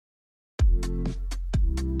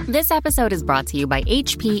This episode is brought to you by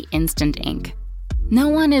HP Instant Ink. No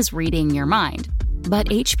one is reading your mind, but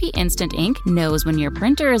HP Instant Ink knows when your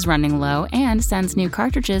printer is running low and sends new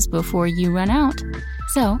cartridges before you run out.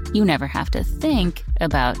 So you never have to think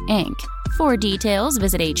about ink. For details,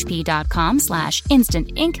 visit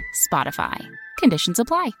hp.com/instant ink Spotify. Conditions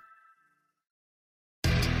apply.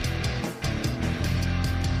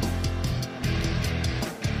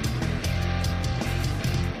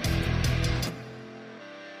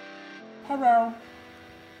 Hello.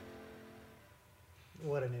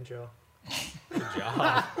 What an intro. Good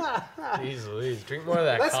job. Jeez Louise. Drink more of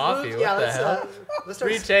that coffee. Move, what the hell? Let's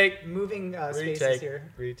start Retake. moving spaces here.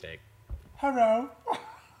 Retake. Hello.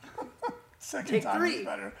 Second Take time three. is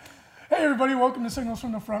better. Hey everybody, welcome to Signals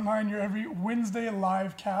from the Frontline, your every Wednesday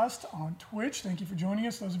live cast on Twitch. Thank you for joining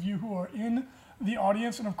us, those of you who are in the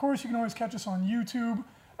audience. And of course, you can always catch us on YouTube,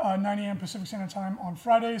 9 a.m. Pacific Standard Time on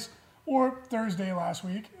Fridays, or Thursday last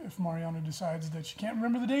week, if Mariana decides that she can't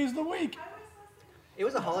remember the days of the week. It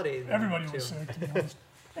was a holiday. Everybody too. was sick, to be honest.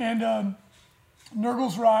 And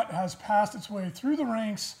Nurgle's Rot has passed its way through the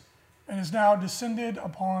ranks and is now descended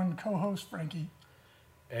upon co-host Frankie.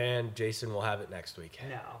 And Jason will have it next week.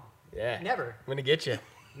 No. Yeah. Never. I'm going to get you.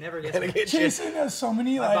 Never gets Gonna me. get you. Jason has so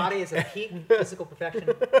many, My like, body is a peak physical perfection.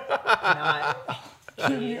 Not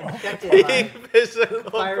me a- infected by Physical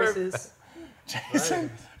viruses.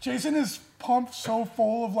 Jason is pumped so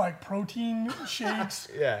full of like protein shakes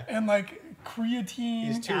Yeah. and like creatine.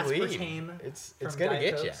 He's too lean. Aspartame It's from going to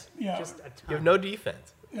Diet get you. Cokes. Yeah. Just a ton. You have no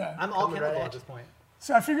defense. Yeah. I'm all coming right chemical at at you. this point.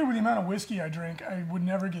 So I figured with the amount of whiskey I drink, I would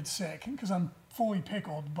never get sick because I'm fully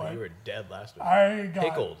pickled. But You were dead last week. I got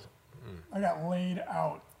Pickled. I got laid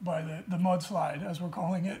out by the mudslide, as we're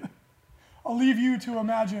calling it. I'll leave you to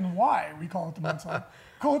imagine why we call it the mudslide.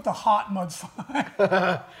 Call it the hot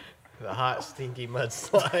mudslide, The hot, stinky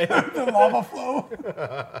mudslide. the lava flow.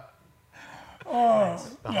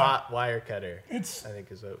 The hot wire cutter, It's I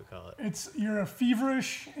think is what we call it. you're a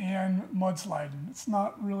feverish and mudsliding. It's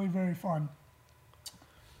not really very fun.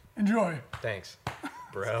 Enjoy. Thanks,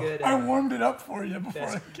 bro. Good. I warmed it up for you before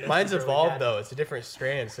I Best- get. Mine's Really evolved, bad. though. It's a different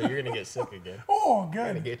strand, so you're going to get sick again. Oh,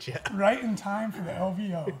 Going to good. get you. Right in time for the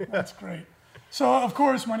LVO. That's great. So, of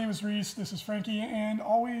course, my name is Reese. This is Frankie, and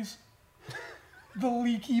always the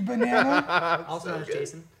leaky banana. Also known as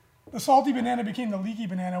Jason. The salty banana became the leaky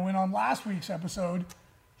banana when on last week's episode,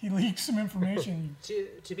 he leaked some information.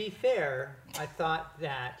 To be fair, I thought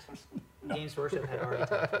that Games Workshop had already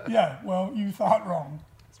talked. Yeah, well, you thought wrong.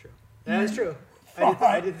 That's true. That is true. thought-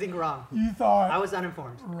 I did think wrong. You thought I was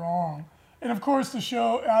uninformed. wrong. And of course, the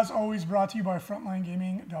show, as always, brought to you by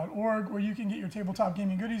FrontlineGaming.org, where you can get your tabletop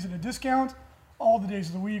gaming goodies at a discount all the days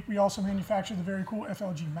of the week. We also manufacture the very cool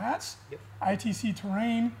FLG mats, Yep. ITC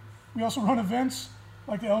terrain. We also run events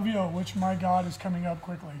like the LVO, which, my God, is coming up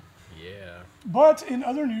quickly. Yeah. But in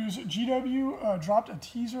other news, GW dropped a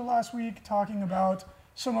teaser last week talking about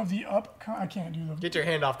some of the I can't do Get your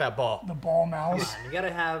hand off that ball. the ball mouse. You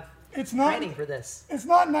gotta have It's not. training for this. It's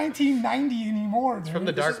not 1990 anymore, dude. From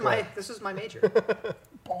the dark web. This is my major.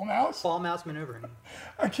 Ball mouse. Ball mouse maneuvering.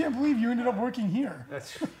 I can't believe you ended up working here.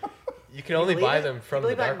 That's You can only buy them from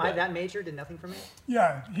the dark web. that major did nothing for me.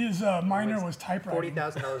 Yeah, his minor was typewriting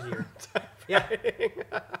 $40,000 a year. Yeah,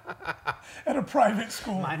 at a private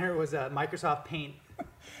school. minor was Microsoft Paint.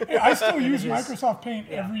 Hey, I still use Images. Microsoft Paint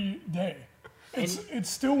Yeah. every day. It's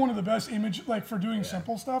still one of the best image, like for doing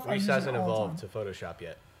simple stuff. I Reese use it hasn't all the evolved time. to Photoshop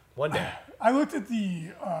yet. One day. I looked at the.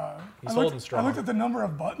 He's I holding looked, strong. I looked at the number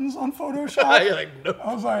of buttons on Photoshop. You're like, nope.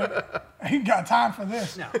 I was like, I ain't got time for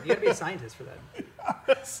this. No, you gotta be a scientist for that.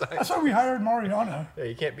 That's why we hired Mariana. Yeah,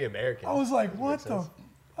 you can't be American. I was like, Doesn't what make the? sense.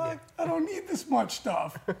 Fuck? I don't need this much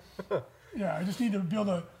stuff. Yeah, I just need to be able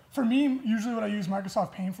to. For me, usually what I use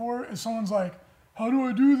Microsoft Paint for is someone's like, how do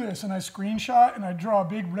I do this? And I screenshot and I draw a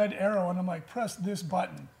big red arrow and I'm like, press this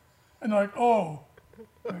button. And they're like, oh,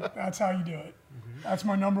 like, that's how you do it. That's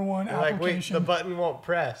my number one You're like, wait, application. the button won't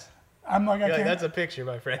press. I'm like, I You're like, can't. that's a picture,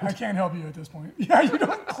 my friend. I can't help you at this point. Yeah, you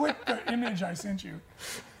don't click the image I sent you.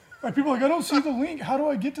 Like people are like, I don't see the link. How do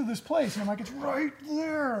I get to this place? And I'm like, it's right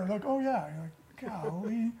there. Like, oh yeah. You're like,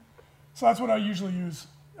 golly. So that's what I usually use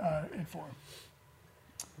it for.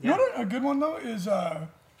 You know what a good one though is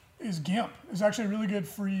GIMP. It's actually a really good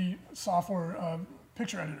free software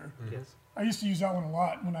picture editor. Yes. I used to use that one a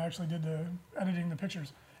lot when I actually did the editing the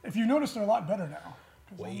pictures. If you notice, they're a lot better now.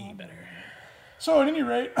 'Cause I'm Way not- better. So at any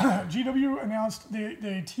rate, GW announced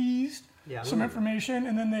they teased Yeah. some information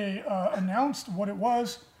and then they announced what it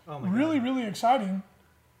was. Oh my really, really exciting.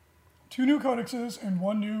 2 new codexes and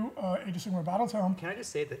 1 new Age of Sigmar Battletome. Can I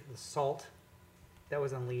just say that the salt that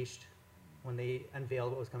was unleashed when they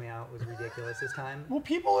unveiled what was coming out was ridiculous this time. Well,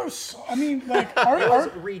 people are. I mean, like, It was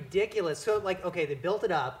ridiculous. So, like, okay, they built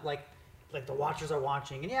it up, like the watchers are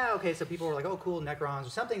watching, and yeah, okay, so people were like, oh, cool, Necrons or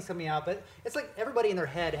something's coming out, but it's like everybody in their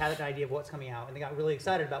head had an idea of what's coming out, and they got really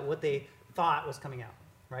excited about what they thought was coming out,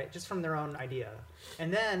 right? Just from their own idea.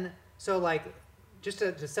 And then, so like, just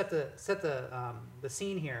to set the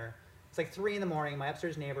scene here. It's like 3 a.m. My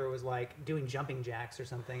upstairs neighbor was like doing jumping jacks or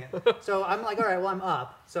something. So I'm like, all right, well, I'm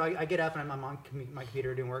up. So I get up and I'm on my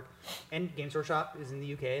computer doing work. And Games Workshop is in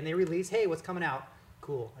the UK, and they release, hey, what's coming out?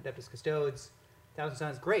 Cool, Adeptus Custodes, Thousand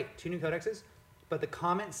Suns, great, 2 new codexes. But the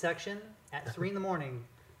comment section at 3 a.m.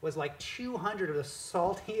 was like 200 of the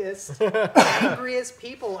saltiest, angriest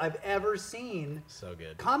people I've ever seen. So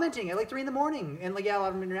good. Commenting at like 3 a.m. And like, yeah, a lot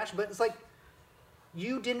of them international, but it's like,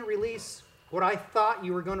 you didn't release what I thought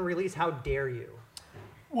you were going to release. How dare you?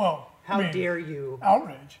 Well, How dare you?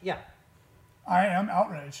 Outrage. Yeah. I am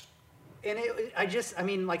outraged. And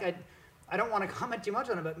I don't want to comment too much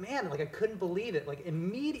on it, but man, like I couldn't believe it. Like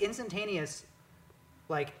instantaneous,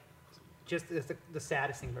 like just the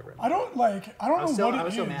saddest thing I've ever. I don't know what it is. I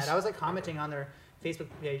was so mad. I was like commenting on their Facebook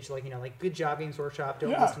page, like, like, good job, Games Workshop.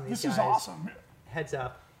 Don't listen to these guys. This is awesome. Heads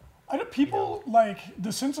up. People like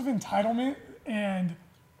the sense of entitlement and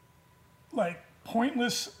like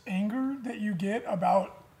pointless anger that you get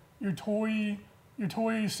about your toy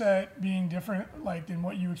set being different like than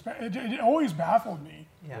what you expect. It always baffled me.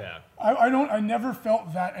 Yeah. I never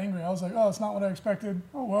felt that angry. I was like, oh, it's not what I expected.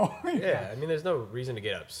 Oh well. Yeah, I mean, there's no reason to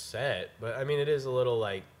get upset, but I mean, it is a little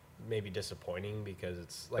like maybe disappointing because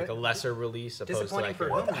it's like a lesser release opposed to like.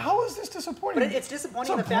 How is this disappointing? But it's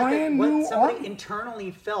disappointing the fact that what somebody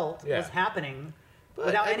internally felt was happening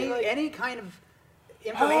without any kind of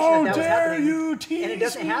information that was happening, and it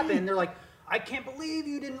doesn't happen. They're like, I can't believe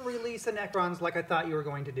you didn't release the Necrons like I thought you were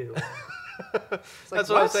going to do. Like, that's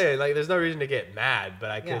what I'm saying. Like, there's no reason to get mad,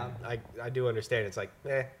 but I do understand. It's like,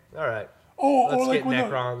 all right. Let's like get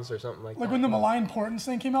Necrons or something like that. Like when the Malign Portents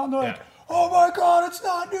thing came out, and they're like, oh my god, it's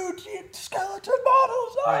not new skeleton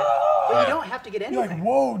models. But you don't have to get anything. You're like,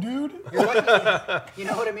 whoa, dude. You're like, you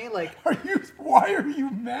know what I mean? Like, why are you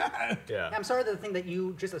mad? Yeah. I'm sorry that the thing that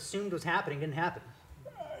you just assumed was happening didn't happen.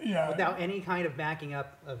 Without any kind of backing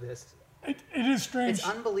up of this. It is strange. It's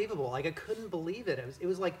unbelievable. Like, I couldn't believe it. It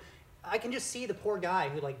was like, I can just see the poor guy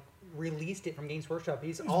who like released it from Games Workshop.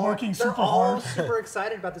 He's working super hard. hard. Super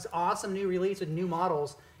excited about this awesome new release with new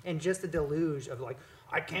models, and just the deluge of like,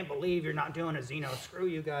 I can't believe you're not doing a Xeno. Screw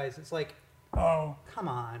you guys. It's like, oh, come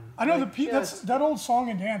on. I know that's that old song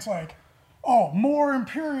and dance like, oh, more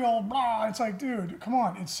Imperial, blah. It's like, dude, come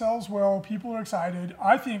on. It sells well. People are excited.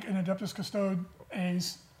 I think an Adeptus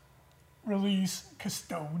Custodes release,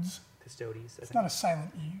 Custodes. It's not a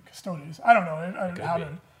silent E, Custodes. I don't know how to.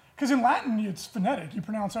 Because in Latin, it's phonetic. You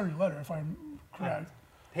pronounce every letter, if I'm correct.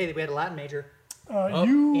 Hey, we had a Latin major.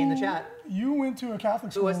 You in the chat. You went to a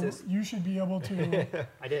Catholic school. Who was this? You should be able to.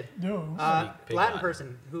 I did. Do Latin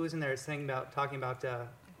person who was in there talking about.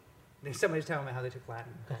 Somebody's telling me how they took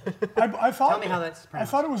Latin. I thought. Tell me how that's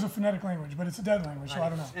pronounced. I thought it was a phonetic language, but it's a dead language, so I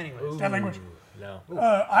don't know. Anyways, dead language. No.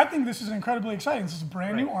 I think this is incredibly exciting. This is a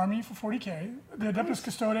brand new army for 40K. The Adeptus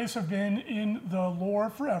Custodes have been in the lore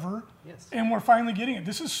forever, and we're finally getting it.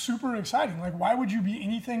 This is super exciting. Like, why would you be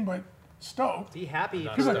anything but stoked? Be happy.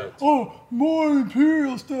 He's like, oh, more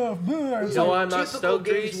Imperial stuff. You know why I'm not stoked,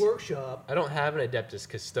 Games Workshop. I don't have an Adeptus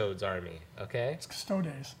Custodes army, okay? It's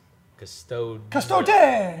Custodes. Custode.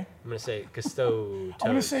 I'm going to say Custode. I'm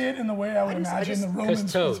going to say it in the way I would imagine the Romans.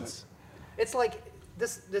 Custodes. It's like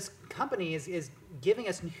this company is giving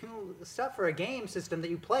us new stuff for a game system that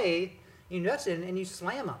you play, you invest in, and you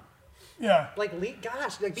slam them. Yeah. Like,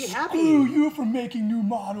 gosh, like, be happy. Screw you for making new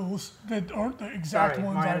models that aren't the exact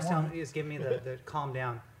ones I want. He's giving me the calm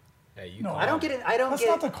down. Hey, I don't get it. That's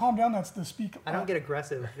not the calm down. That's the speak. I don't get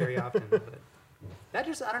aggressive very often. But that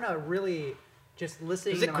just, I don't know, really just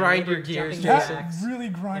listening Does it to grind my your gears? That really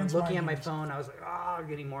grinds and looking my at my gears. phone, I was like, I'm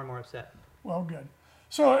getting more and more upset. Well, good.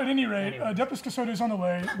 So at any rate, Adeptus Custodes on the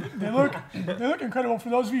way. They look incredible. For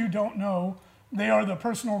those of you who don't know, they are the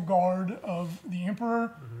personal guard of the Emperor.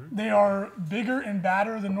 Mm-hmm. They are bigger and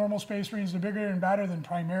badder than normal Space Marines. They're bigger and badder than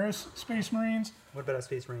Primaris Space Marines. What about a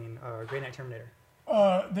Space Marine, Grey Knight Terminator?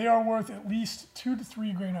 They are worth at least 2 to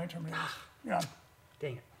 3 Grey Knight Terminators. Yeah.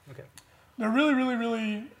 Dang it. Okay. They're really, really,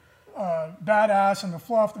 really badass, and the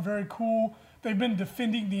fluff. They're very cool. They've been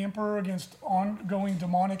defending the Emperor against ongoing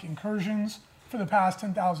demonic incursions for the past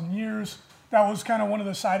 10,000 years. That was kind of one of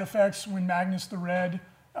the side effects when Magnus the Red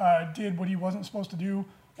did what he wasn't supposed to do.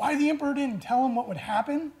 Why the Emperor didn't tell him what would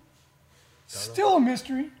happen? Still a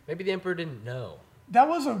mystery. Maybe the Emperor didn't know. That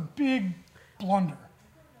was a big blunder.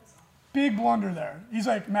 Big blunder there. He's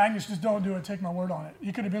like, Magnus, just don't do it. Take my word on it.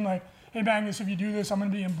 He could have been like, hey, Magnus, if you do this, I'm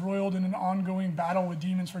going to be embroiled in an ongoing battle with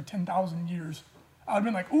demons for 10,000 years. I'd have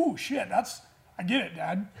been like, ooh, shit, I get it,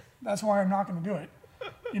 Dad. That's why I'm not going to do it.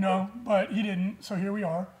 But he didn't, so here we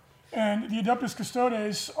are. And the Adeptus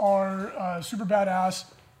Custodes are super badass.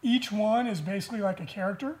 Each one is basically like a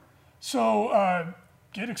character. So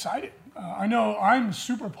get excited. I know I'm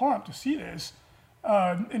super pumped to see this.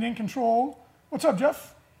 And In Control. What's up,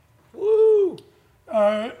 Jeff? Woo!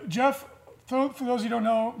 Jeff, for those who don't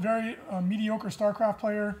know, very mediocre StarCraft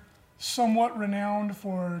player, somewhat renowned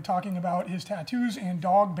for talking about his tattoos, and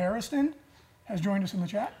Dog Barristan has joined us in the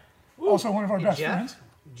chat. Woo. Also one of our best friends.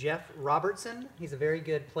 Jeff Robertson. He's a very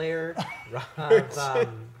good player of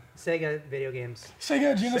Sega video games.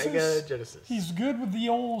 Sega Genesis. Sega Genesis. He's good with the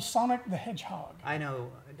old Sonic the Hedgehog. I know.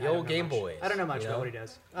 The old Game Boys. I don't know much about what he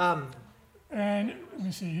does. And let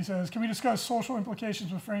me see, he says, can we discuss social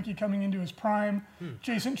implications with Frankie coming into his prime,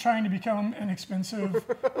 Jason trying to become an expensive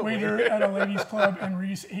waiter at a ladies' club, and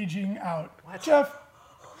Reese aging out? What? Jeff.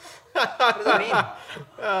 What does that mean?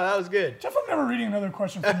 That was good. Jeff, I'm never reading another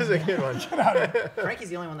question from That was a good one. Get out of here. Frankie's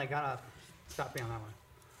the only one that got up. Stop me on that one.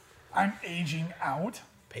 I'm aging out.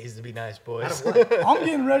 Pays to be nice, Out boys. of what? I'm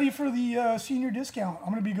getting ready for the senior discount.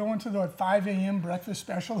 I'm going to be going to the 5 a.m. breakfast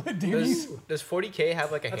special at Denny's. Does 40K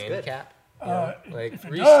have like a That's good. handicap? Like if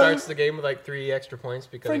it restarts does, the game with like 3 extra points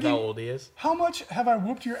because Frankie, of how old he is. How much have I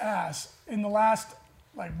whooped your ass in the last,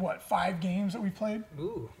 5 games that we played?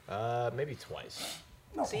 Ooh. Maybe twice.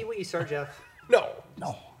 No. See what you start, Jeff. No.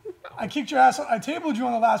 No. I kicked your ass. I tabled you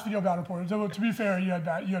on the last video battle report. So to be fair, you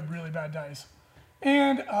had really bad dice.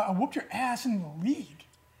 And I whooped your ass in the league.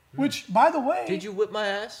 Which, by the way... Did you whip my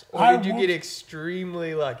ass? Or I did you whooped- get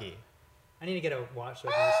extremely lucky? I need to get a watch so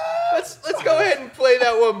I can just... Let's go ahead and play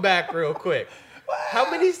that one back real quick.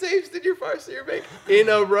 How many saves did your Farseer make in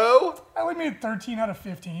a row? I only made 13 out of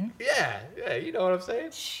 15. Yeah, you know what I'm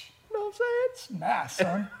saying? You know what I'm saying? It's math,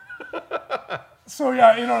 son. So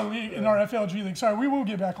yeah, in our league, in our FLG league, sorry, we will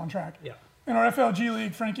get back on track. Yeah. In our FLG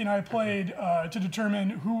league, Frankie and I played to determine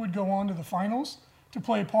who would go on to the finals to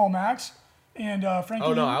play Paul Max. And Frankie...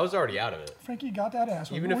 Oh, no, I was already out of it. Frankie got that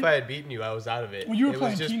ass. Even if I had beaten you, I was out of it. Well, you were it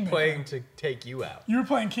playing was just Kingmaker. playing to take you out. You were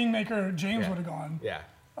playing Kingmaker, James Yeah. would have gone.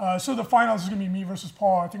 Yeah. So the finals is going to be me versus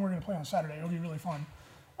Paul. I think we're going to play on Saturday. It'll be really fun.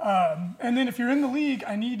 And then if you're in the league,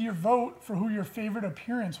 I need your vote for who your favorite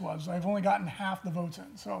appearance was. I've only gotten half the votes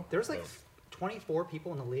in. So There's like 24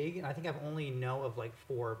 people in the league, and I think I've only know of like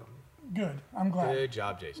 4 of them. good. I'm glad. Good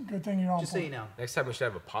job, Jason. Good thing you're on Just so point. you know. Next time we should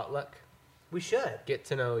have a potluck. We should. Get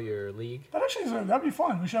to know your league. That actually that'd be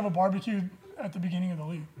fun. We should have a barbecue at the beginning of the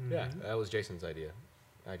league. Yeah, that was Jason's idea.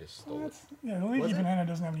 I just stole it. Yeah, the league Was even it? Anna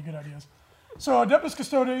doesn't have any good ideas. So Adeptus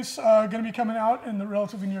Custodes going to be coming out in the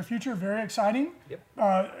relatively near future. Very exciting. Yep.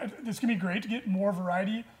 It's going to be great to get more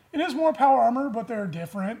variety. It is more power armor, but they're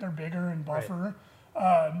different. They're bigger and buffer.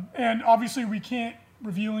 And obviously we can't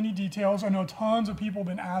reveal any details. I know tons of people have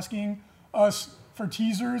been asking us for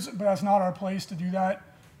teasers, but that's not our place to do that.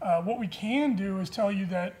 What we can do is tell you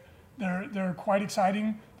that they're quite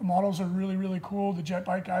exciting. The models are really, really cool. The jet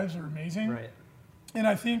bike guys are amazing. Right. And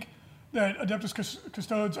I think that Adeptus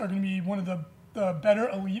Custodes are going to be one of the better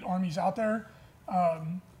elite armies out there.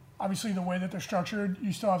 Obviously, the way that they're structured,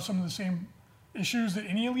 you still have some of the same issues that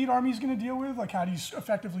any elite army is going to deal with, like how do you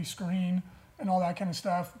effectively screen and all that kind of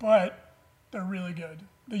stuff. But they're really good.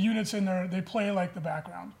 The units in there, they play like the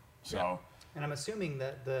background. So. Yeah. And I'm assuming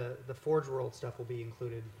that the Forge World stuff will be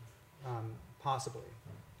included, possibly.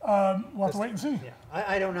 We'll have to wait and see. Yeah,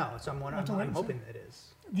 I don't know, so to wait I'm and see. hoping it is.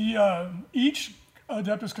 The each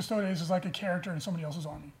Adeptus Custodes is like a character in somebody else's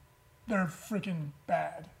army. They're freaking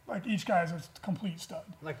bad. Like each guy is a complete stud.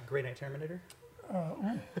 Like a Grey Knight Terminator.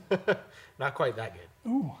 Not quite that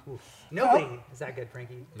good. Ooh, Nobody is that good,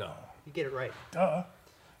 Frankie. No. You get it right. duh.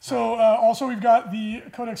 So also we've got the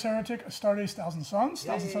Codex Heretic, Astartes, Thousand Suns.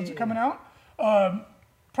 Thousand Suns are coming out.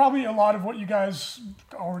 Probably a lot of what you guys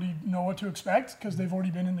already know what to expect because they've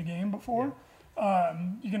already been in the game before.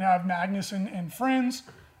 You can have Magnus and friends,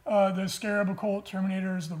 the Scarab Occult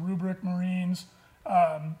Terminators, the Rubric Marines,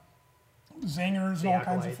 Zingers, and all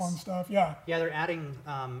kinds of Acolytes. fun stuff. Yeah. Yeah, they're adding,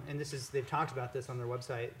 and they've talked about this on their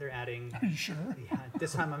website. They're adding. Are you sure? Yeah,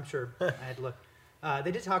 this time I'm sure I had to look.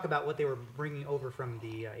 They did talk about what they were bringing over from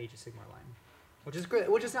the Age of Sigmar line, which is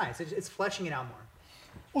great, which is nice. It's fleshing it out more.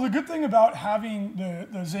 Well, the good thing about having the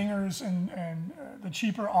Zingers and the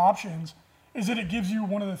cheaper options is that it gives you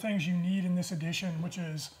one of the things you need in this edition, which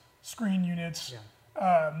is screen units. Yeah.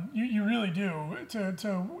 You really do.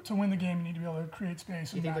 To win the game, you need to be able to create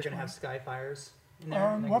space. Do you and think they're match going to have play. Skyfires in there?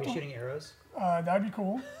 And they're what going to be the- shooting arrows? That'd be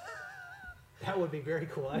cool. That would be very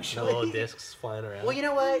cool, The actually. little discs flying around. Well, you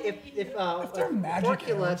know what? If they're magic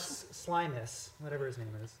Porculus Slimus, whatever his name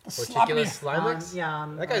is, Porticulus Sloppy.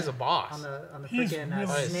 Slimex? That guy's a boss. on the He's freaking really-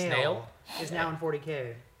 Oh, snail, snail? is now in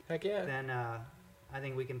 40K, Heck yeah. then I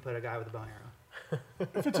think we can put a guy with a bow and arrow.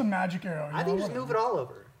 If it's a magic arrow, I think just move it all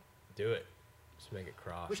over. Do it. Just make it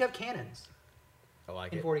cross. We should have cannons I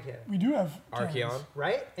like in it. 40K, We do have Archeon. cannons.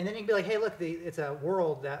 right? And then you can be like, hey, look, it's a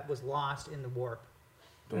world that was lost in the warp,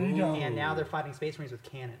 There you go. and now they're fighting space marines with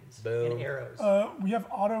cannons Boom. and arrows. We have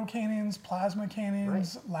auto cannons, plasma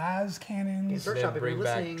cannons, las cannons. Games Then Workshop, if bring you're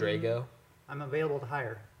back listening, Drago. I'm available to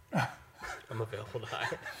hire I'm available to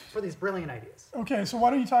hire. for these brilliant ideas. Okay, so why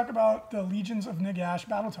don't you talk about the Legions of Nagash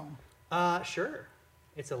battle tome? Sure.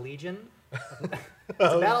 It's a legion. It's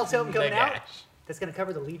a battle tome coming out Nagash. that's going to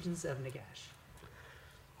cover the legions of Nagash.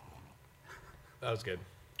 That was good.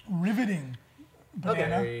 Riveting.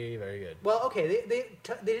 Banana. Very, very good. Well, okay, they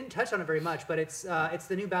didn't touch on it very much, but it's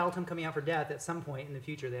the new battle tome coming out for Death at some point in the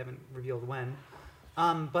future. They haven't revealed when,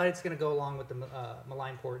 but it's going to go along with the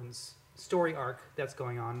Malign Portents story arc that's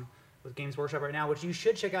going on with Games Workshop right now, which you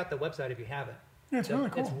should check out the website if you haven't. Yeah, it's really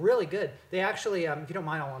cool. It's really good. They actually, if you don't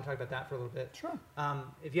mind, I want to talk about that for a little bit. Sure.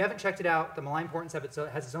 If you haven't checked it out, the Malign Portents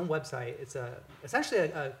has its own website. It's essentially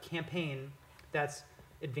a campaign that's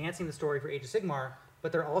advancing the story for Age of Sigmar,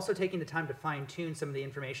 but they're also taking the time to fine-tune some of the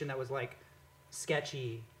information that was like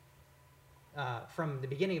sketchy from the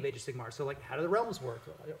beginning of Age of Sigmar. So like, how do the realms work?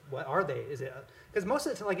 What are they? Is it because most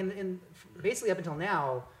of the time, like in basically up until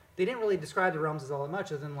now, they didn't really describe the realms as all that much,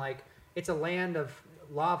 other than like it's a land of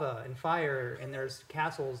lava and fire, and there's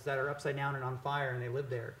castles that are upside down and on fire, and they live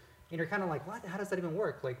there. And you're kind of like, what? How does that even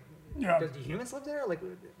work? Like, Yeah. do humans live there? Like,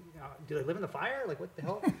 do they live in the fire? Like, what the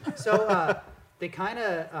hell? So they kind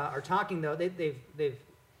of are talking though. They've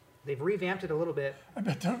revamped it a little bit. I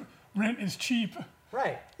bet the rent is cheap.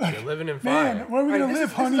 Right. You're living in fire. Man, where are we Right, going to live,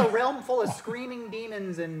 this honey? is a realm full of screaming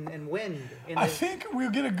demons and wind. And I think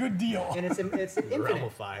we'll get a good deal. and it's Realm infinite.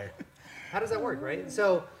 of fire. How does that work, right?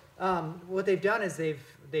 So what they've done is they've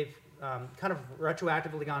kind of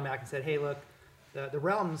retroactively gone back and said, hey, look, the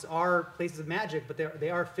realms are places of magic, but they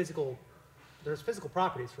are physical. There's physical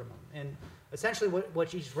properties from them, and essentially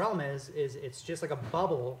what each realm is it's just like a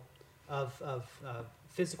bubble of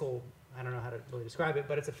physical. I don't know how to really describe it,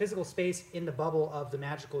 but it's a physical space in the bubble of the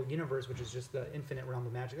magical universe, which is just the infinite realm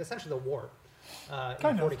of magic. Essentially, the warp in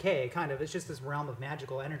Kind of. 40K, kind of. It's just this realm of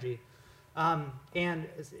magical energy. And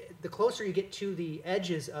the closer you get to the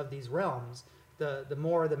edges of these realms, the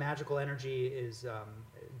more the magical energy is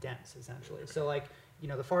dense, essentially. So, like, you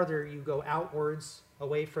know, the farther you go outwards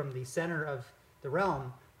away from the center of the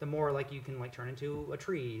realm, the more like you can like turn into a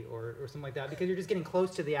tree or something like that, because you're just getting close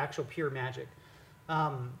to the actual pure magic.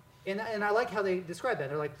 And I like how they describe that.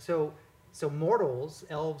 They're like, so mortals,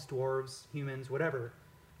 elves, dwarves, humans, whatever,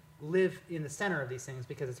 live in the center of these things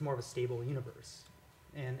because it's more of a stable universe.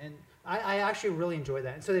 And I actually really enjoy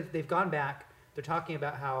that. And so they've gone back. They're talking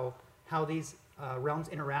about how these realms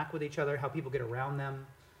interact with each other, how people get around them,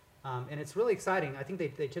 and it's really exciting. I think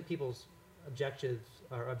they took people's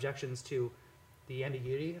objections to the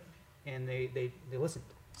ambiguity, and they listened.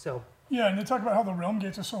 So. Yeah, and they talk about how the realm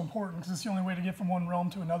gates are so important because it's the only way to get from one realm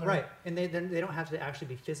to another. Right, and they don't have to actually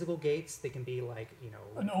be physical gates. They can be like, you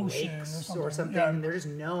know, An ocean lakes or something. and Yeah. they're just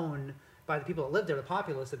known by the people that live there, the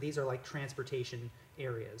populace, that these are like transportation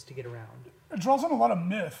areas to get around. It draws on a lot of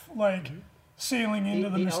myth, like sailing into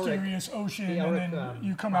the the mysterious ocean the and Elric, then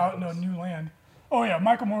you come out in a chronicles. new land. Oh yeah,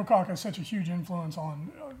 Michael Moorcock has such a huge influence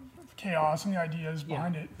on chaos and the ideas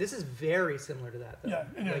behind it. This is very similar to that, though. Yeah,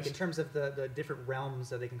 it like is. in terms of the different realms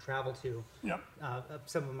that they can travel to. Yep.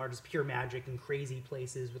 Some of them are just pure magic and crazy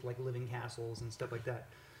places with like living castles and stuff like that.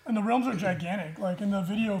 And the realms are gigantic. Like in the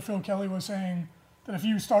video, Phil Kelly was saying that if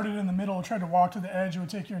you started in the middle and tried to walk to the edge, it would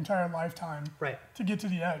take your entire lifetime Right. to get to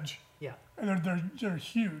the edge. Yeah. And they're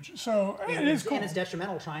huge. So it is cool. And it's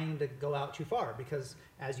detrimental trying to go out too far, because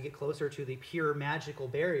as you get closer to the pure magical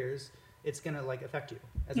barriers, it's going to like affect you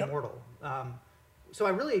as Yep. a mortal. So I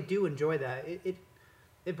really do enjoy that.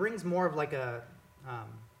 It brings more of like a,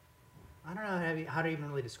 I don't know how to even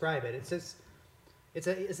really describe it. It's just, it's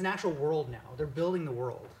an actual world now. They're building the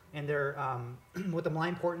world, and they're with the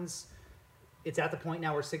Malign Portents. It's at the point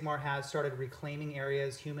now where Sigmar has started reclaiming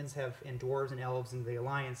areas. Humans have, and dwarves and elves and the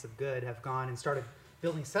Alliance of Good have gone and started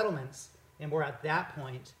building settlements, and we're at that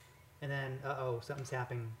point. And then, something's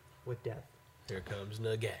happening with death. Here comes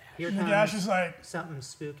Nagash. Here Nagash comes is like, something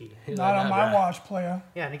spooky. He's not like, on "Nah, my bruh." watch, playa.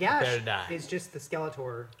 Yeah, Better Nagash die. is just the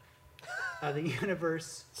Skeletor of the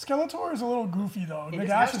universe. Skeletor is a little goofy though. And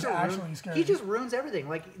Nagash just is has to actually ruin- scary. He just ruins everything.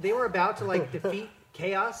 Like, they were about to like defeat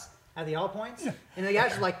chaos at the all points, and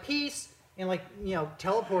Nagash is like, peace, and like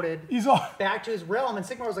teleported He's all. back to his realm, and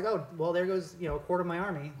Sigmar was like, "Oh, well, there goes a quarter of my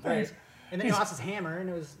army." Thanks. Right. And then he lost his hammer, and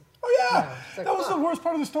it was. Oh yeah, it's like, that was fuck. the worst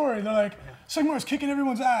part of the story. They're like, Sigmar's kicking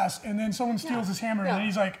everyone's ass, and then someone steals his hammer, and then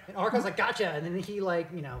he's like, And Arko's like, "Gotcha!" And then he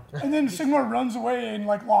and then Sigmar runs away and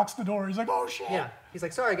like locks the door. He's like, oh shit. Yeah, he's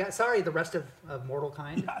like, "Sorry, guys, sorry, the rest of mortal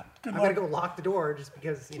kind. Yeah, good I'm gonna luck." go lock the door just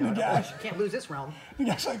because Nagash. you can't lose this realm." The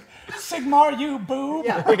guy's like, Sigmar, you boob.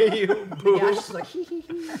 Yeah, You boo. Nagash is like, hee,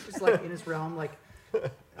 just like in his realm, like.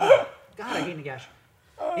 God, I hate Nagash.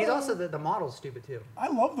 He's also the model's stupid too. I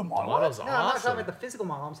love the model. Model's No, I'm not talking awesome. about the physical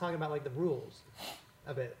model. I'm talking about like the rules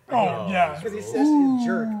of it. Oh yeah. Because he's such a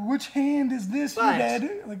jerk. Ooh, which hand is this, you But-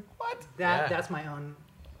 dead? Like what? Yeah. That's my own.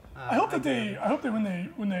 I hope that they. I hope that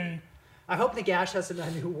when they. I hope Nagash has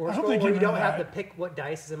a new war I hope scroll they where get you rid don't of have to that. pick what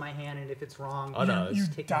dice is in my hand, and if it's wrong, Oh, no, You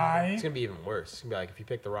it's take die. It's gonna be even worse. It's gonna be like if you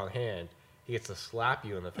pick the wrong hand, he gets to slap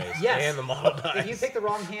you in the face, Yes. and the model dies. If you pick the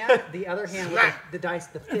wrong hand, the other hand with the dice,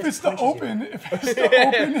 the fist If it's the punches you. open, if it's the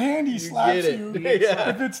open hand, he slaps get it. you. Yeah.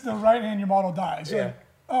 If it's the right hand, your model dies. Yeah. Like,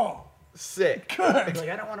 oh, Sick. good. Like,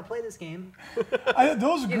 I don't want to play this game.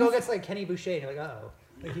 Those You goof- go against like Kenny Boucher, and you're like, oh.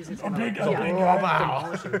 Like, he's just gonna, big- like, a yeah, big yeah, guy.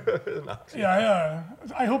 demolish you. Yeah.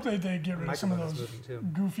 I hope they get rid of some of Microphone is those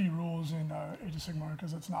moving, too. goofy rules in Age of Sigmar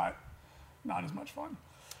because it's not as much fun.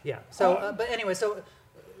 Yeah. So, but anyway, so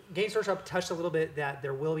Games Workshop touched a little bit that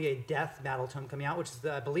there will be a Death Battle Tome coming out, which is,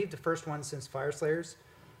 I believe, the first one since Fire Slayers.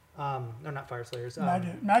 No, not Fire Slayers.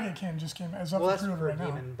 Maggot Kin just came as up Well, for that's pre-order for right now.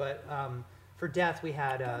 Demon, but for Death we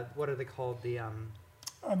had what are they called? The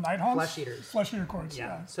Nighthawks? Flesh Eaters. Flesh Eater Courts,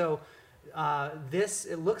 yeah. So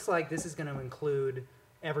it looks like this is going to include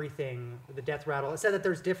everything. The Death Rattle. It said that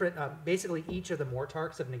there's different. Basically, each of the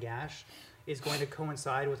Mortarchs of Nagash is going to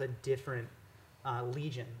coincide with a different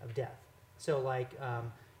legion of death. So like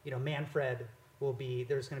Manfred will be.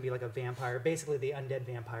 There's going to be like a vampire, basically the undead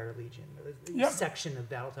vampire legion Yep. section of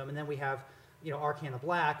Battle Tome, and then we have Arcana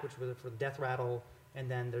Black, which was for the Death Rattle, and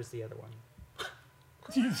then there's the other one.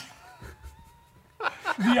 Jeez.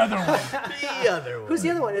 The other one. The other one. Who's the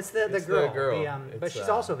other one? It's the It's the girl. girl. But It's, she's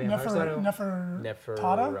also a vampire. so I don't- Nefertata?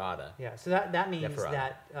 Neferata. yeah, so that means Neferata.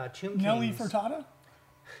 that Tomb Nelly Kings, Furtada?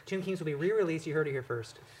 Tomb Kings will be re-released. You heard it here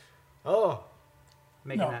first. Oh,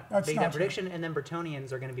 Making No, that that's making not that true. prediction, and then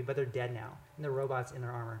Bretonnians are going to be, but they're dead now, and they're robots in their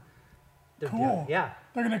armor. They're Cool. dead. Yeah,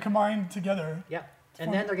 They're going to combine together. yeah,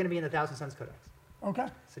 and then they're going to be in the Thousand Suns Codex. Okay.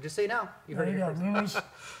 So just so you know, you There heard it you here go. first. Rumors.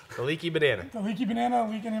 the leaky banana. The leaky banana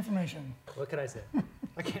leaking information. What could I say?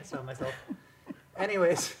 I can't stop myself.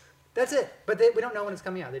 Anyways, that's it. But we don't know when it's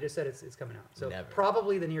coming out. They just said it's coming out. So Never.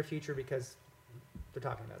 probably the near future because they're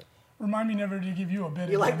talking about it. Remind me never to give you a bid.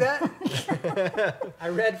 You like again. that? I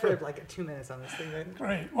read for like 2 minutes on this thing. Right?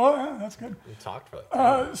 Great. Well, yeah, that's good. We talked for like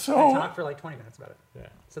I So, talked for like 20 minutes about it. yeah.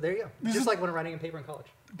 So there you go. This Just is- like when I'm writing a paper in college.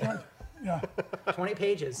 good. Yeah. 20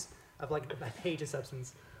 pages of like a page of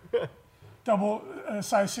substance. Double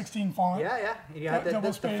size 16 font. Yeah, yeah. You got Double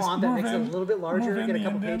the space, font that move makes it a in- little bit larger, move in get a the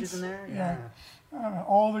couple indents. pages in there. Yeah. Yeah.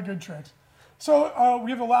 All the good tricks. So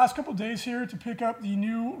we have the last couple days here to pick up the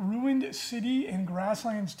new Ruined City and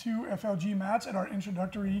Grasslands 2 FLG mats at our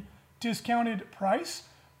introductory discounted price.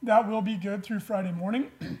 That will be good through Friday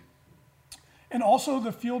morning. And also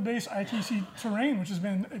the field-based ITC terrain, which has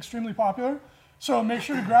been extremely popular. So make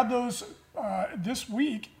sure to grab those this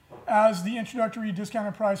week, as the introductory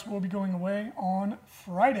discounted price will be going away on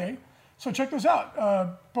Friday. So check those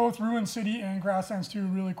out. Both Ruined City and Grasslands 2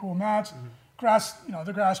 really cool mats.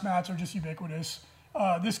 The grass mats are just ubiquitous.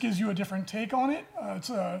 This gives you a different take on it.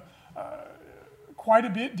 It's quite a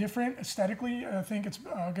bit different aesthetically. I think it's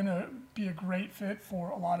going to be a great fit for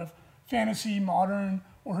a lot of fantasy, modern,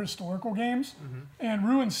 or historical games. And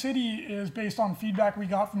Ruined City is based on feedback we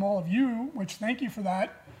got from all of you, which thank you for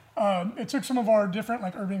that. It took some of our different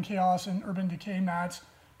like Urban Chaos and Urban Decay mats,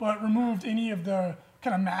 but removed any of the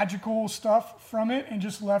kind of magical stuff from it and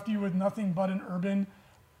just left you with nothing but an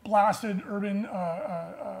blasted urban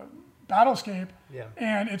battlescape. Yeah.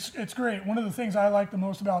 And it's great. One of the things I like the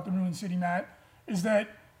most about the Ruined City mat is that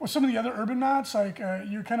with some of the other urban mats, like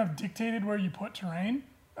you're kind of dictated where you put terrain.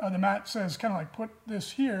 The mat says kind of like put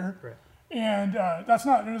this here. Right. And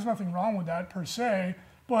there's nothing wrong with that per se,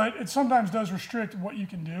 but it sometimes does restrict what you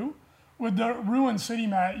can do. With the Ruined City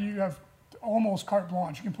mat, you have almost carte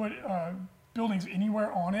blanche. You can put buildings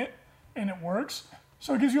anywhere on it, and it works.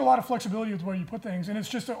 So it gives you a lot of flexibility with where you put things, and it's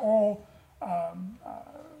just an all,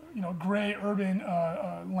 gray urban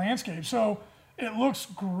landscape. So it looks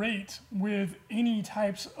great with any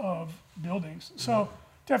types of buildings. So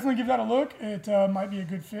definitely give that a look. It might be a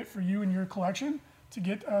good fit for you and your collection to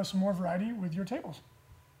get some more variety with your tables.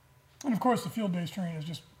 And of course, the field-based terrain is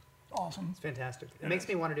just awesome. It's fantastic. It makes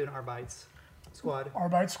me want to do an Arbites squad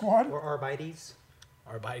Arbite Squad. or Arbites,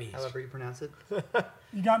 Arbites. however you pronounce it.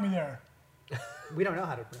 You got me there. We don't know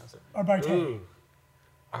how to pronounce it. Arbite. Ooh.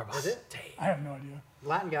 Is it? I have no idea.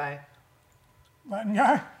 Latin guy. Latin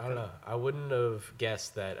guy? I don't know. I wouldn't have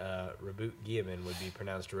guessed that Reboot Guilliman would be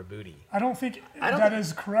pronounced Rebooty. I don't think don't that think-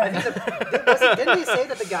 is correct. Didn't they say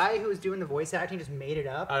that the guy who was doing the voice acting just made it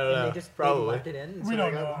up? I don't and know. They just Probably. left it in. And We so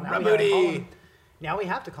don't they go, know. "Well, now we gotta call Rebooty." him- Now we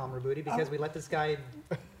have to call him Rebooty because we let this guy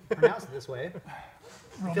pronounce it this way.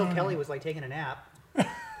 Phil Kelly was like taking a nap.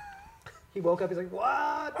 He woke up. He's like,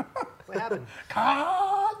 "What? What happened?"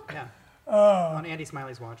 Yeah. On Andy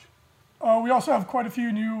Smiley's watch. We also have quite a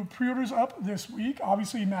few new pre-orders up this week.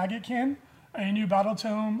 Obviously, Maggotkin, a new battle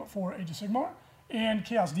tome for Age of Sigmar, and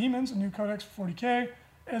Chaos Demons, a new codex for 40k,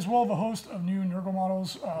 as well as a host of new Nurgle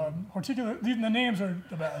models. The names are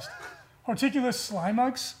the best. Horticulus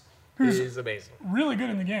Slimux, who's He's amazing. really good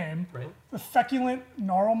in the game. Right. The Feculent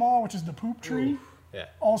Gnarlmaw, which is the poop tree, Yeah.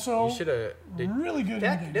 also You should have. Did really good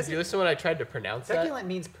in the game. you listen when I tried to pronounce that? Feculent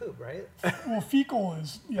means poop, right? Well, fecal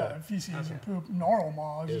is, feces and poop.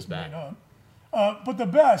 Gnarlmaw is It just was made bad. up. But the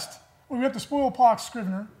best, we got the Spoilpox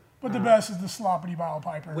Scrivener, but the best is the Sloppity Bile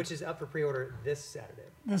Piper. Which is up for pre-order this Saturday.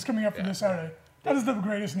 That's coming up for this Saturday. That is the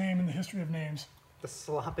greatest name in the history of names. The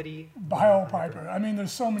sloppity Bile Piper. I mean,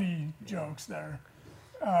 there's so many jokes there,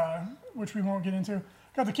 which we won't get into.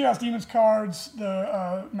 Got the Chaos Demons cards,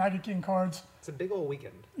 the Maggot King cards. It's a big old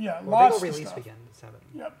weekend. Yeah, Well, lots big of old release stuff. weekend. It's happening.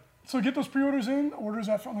 Yep. So get those pre-orders in, orders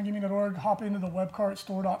at frontlinegaming.org, hop into the web cart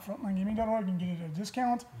store.frontlinegaming.org and get it at a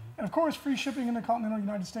discount. And of course, free shipping in the continental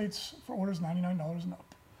United States for orders $99 and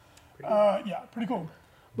up. Pretty cool.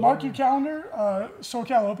 Mark your calendar,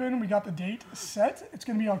 SoCal Open, we got the date set. It's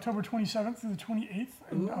going to be October 27th through the 28th,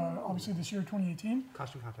 and obviously this year, 2018.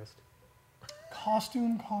 Costume contest.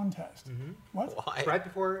 Costume contest. What? Why? Right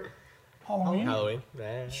before. Halloween? Halloween.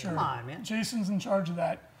 Nah, Sure. Come on, man. Jason's in charge of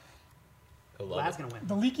that. I love Vlad's it. gonna win.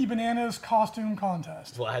 The Leaky Bananas Costume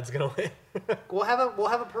Contest. Vlad's gonna win. We'll have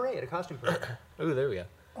a parade, a costume parade. Ooh, there we go.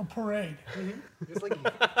 A parade. Just like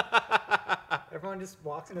everyone just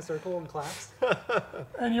walks in a circle and claps.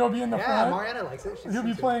 And you'll be in the Yeah, front. Mariana likes it. She's You'll be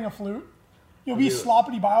into it. playing a flute. You'll be do-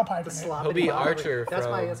 Sloppity Bile Piper. The sloppity He'll be bile. Archer That's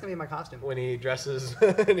from- that's gonna be my costume. When he dresses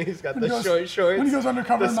and he's got When he the goes- short shorts. when he goes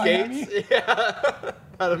undercover the in Miami. skates. Yeah.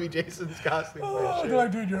 That'll be Jason's costume. for Oh, sure. they're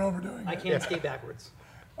like, dude, you're overdoing I it. can't skate backwards.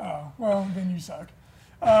 Well, then you suck.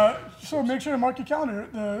 So make sure to mark your calendar.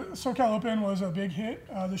 The SoCal Open was a big hit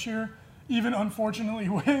this year, even unfortunately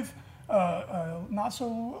with a not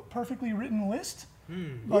so perfectly written list.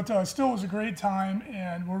 But still was a great time,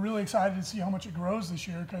 and we're really excited to see how much it grows this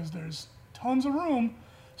year because there's tons of room.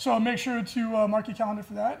 So make sure to mark your calendar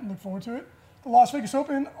for that and look forward to it. The Las Vegas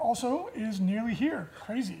Open also is nearly here.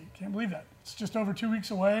 Crazy. Can't believe that. It's just over 2 weeks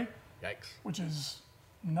away, Yikes. which is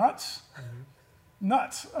nuts.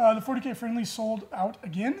 Nuts. The 40K friendly sold out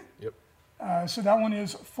again. Yep. So that one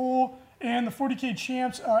is full. And the 40K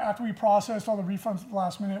champs, after we processed all the refunds at the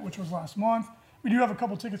last minute, which was last month, we do have a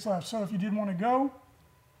couple tickets left. So if you did want to go,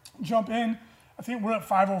 jump in. I think we're at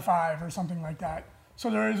 505 or something like that. So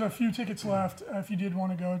there is a few tickets left if you did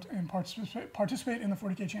want to go and participate in the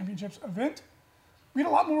 40K championships event. We had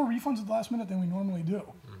a lot more refunds at the last minute than we normally do.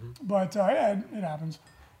 But yeah, it happens.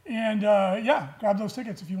 And grab those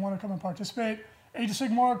tickets if you want to come and participate. Age of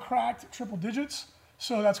Sigmar cracked triple digits.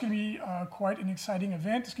 So that's going to be quite an exciting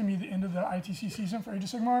event. It's going to be the end of the ITC season for Age of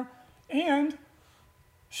Sigmar. And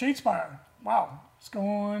Shadespire. Wow, it's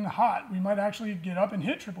going hot. We might actually get up and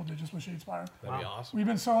hit triple digits with Shadespire. That'd be awesome. We've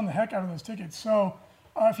been selling the heck out of those tickets. So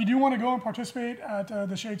if you do want to go and participate at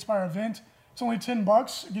the Shadespire event, it's only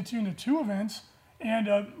 $10. It gets you into 2 events. And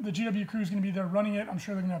the GW crew is going to be there running it. I'm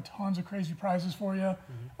sure they're going to have tons of crazy prizes for you.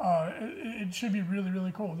 It should be really,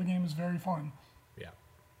 really cool. The game is very fun. Yeah.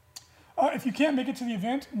 If you can't make it to the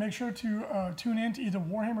event, make sure to tune in to either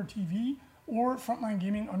Warhammer TV or Frontline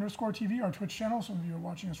Gaming _TV, our Twitch channel. Some of you are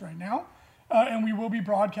watching us right now. And we will be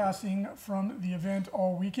broadcasting from the event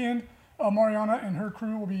all weekend. Mariana and her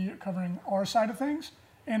crew will be covering our side of things.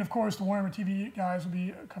 And of course, the Warhammer TV guys will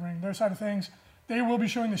be covering their side of things. They will be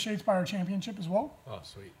showing the Shadespire Championship as well. Oh,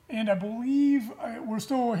 sweet. And I believe we're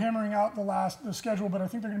still hammering out the schedule, but I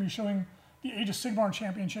think they're going to be showing the Age of Sigmar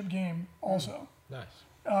Championship game also. Nice.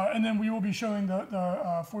 And then we will be showing the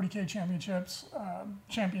 40K Championships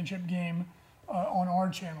championship game on our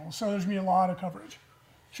channel. So there's going to be a lot of coverage.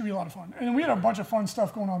 Should be a lot of fun. And we had a bunch of fun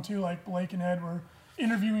stuff going on too, like Blake and Ed were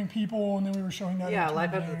interviewing people, and then we were showing that. Yeah, in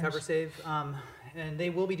live games. after the cover save. And they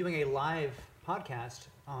will be doing a live podcast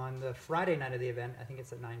on the Friday night of the event. I think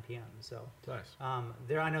it's at 9 p.m. So Nice.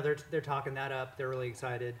 I know they're talking that up. They're really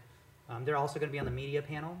excited. They're also going to be on the media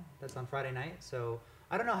panel. That's on Friday night. So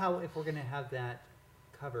I don't know if we're going to have that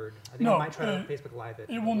covered. I think No, we might try to Facebook Live it. It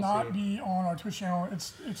but will we'll not see. be on our Twitch channel.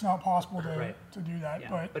 It's not possible to Right. to do that.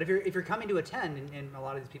 Yeah. But if you're coming to attend, and a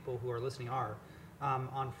lot of these people who are listening are,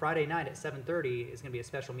 on Friday night at 7:30 is going to be a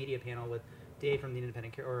special media panel with Dave from the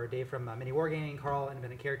Independent or Dave from Mini Wargaming, Carl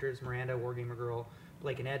Independent Characters, Miranda Wargamer Girl,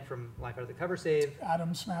 Blake and Ed from Life Out of the Cover Save,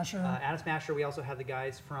 Adam Smasher. Adam Smasher. We also have the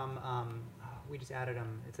guys from we just added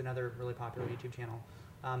them. It's another really popular YouTube channel.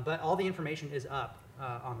 But all the information is up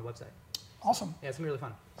on the website. Awesome. Yeah, it's gonna be really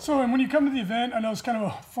fun. So, and when you come to the event, I know it's kind of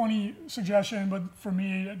a funny suggestion, but for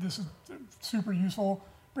me, this is super useful.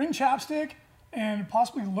 Bring chapstick and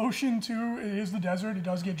possibly lotion too. It is the desert. It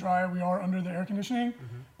does get dry. We are under the air conditioning.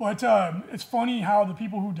 But it's funny how the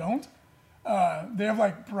people who don't, they have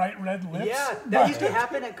like bright red lips. Yeah, that used to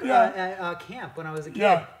happen at, at camp when I was a kid.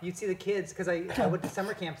 Yeah. You'd see the kids, because I went to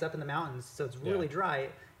summer camps up in the mountains, so it's really dry.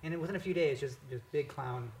 And within a few days, just big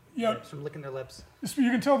clown lips from licking their lips. You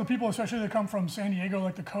can tell the people, especially that come from San Diego,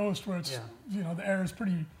 like the coast, where it's, Yeah. the air is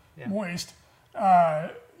pretty moist.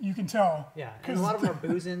 You can tell. Yeah, and a lot of them are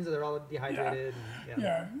boozing, so they're all dehydrated.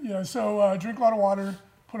 And, So drink a lot of water,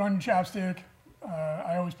 put on your chapstick.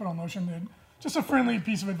 I always put on lotion. Just a friendly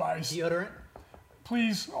piece of advice. Deodorant,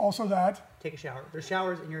 Please, also that. take a shower. There's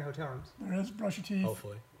showers in your hotel rooms. There is, brush your teeth,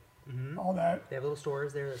 Hopefully. all that. They have little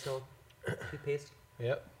stores there that sell toothpaste,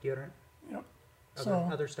 Yep. deodorant, Yep. other, So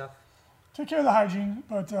other stuff. take care of the hygiene,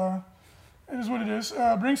 but it is what it is.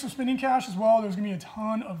 Bring some spending cash as well. There's going to be a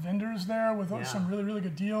ton of vendors there with some really, really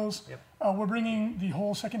good deals. Yep. We're bringing the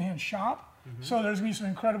whole secondhand shop. So there's going to be some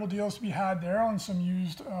incredible deals to be had there on some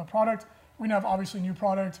used product. We're going to have obviously new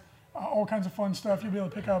product, all kinds of fun stuff. You'll be able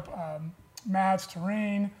to pick up mats,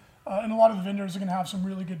 terrain, and a lot of the vendors are going to have some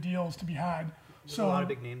really good deals to be had. There's a lot of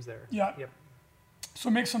big names there. Yeah. Yep. So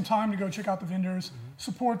make some time to go check out the vendors,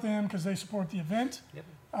 support them because they support the event, Yep.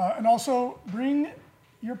 and also bring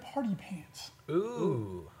your party pants.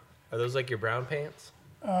 Ooh. Are those like your brown pants?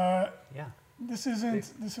 Yeah. This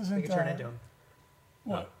isn't. This They isn't. can turn into them.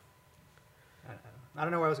 What? I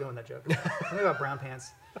don't know where I was going with that joke. Something about brown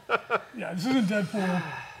pants. Yeah, this isn't Deadpool.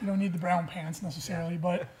 You don't need the brown pants necessarily,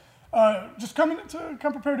 but just come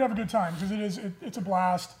prepared to have a good time because it's a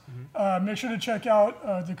blast. Make sure to check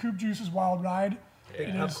out the Coop Juice's Wild Ride. Big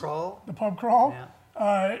It pub is crawl. The pub crawl.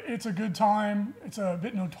 Yeah. It's a good time. It's a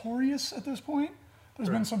bit notorious at this point. There's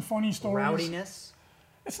been some funny stories. Rowdiness.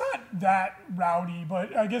 It's not that rowdy,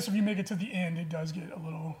 but I guess if you make it to the end, it does get a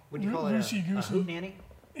little Would you call it a loosey-goosey. hoot nanny?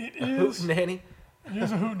 It Hoot is. nanny? It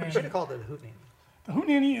is a hoot You should nanny. have called it a hoot nanny. The hoot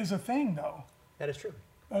nanny is a thing, though. That is true.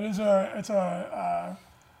 That is it's a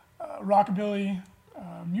rockabilly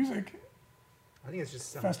music I think it's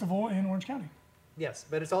just some, festival in Orange County. yes,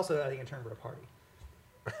 but it's also I think a term for a party.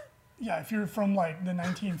 Yeah, if you're from like the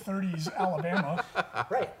 1930s Alabama.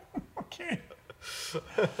 Right. Okay.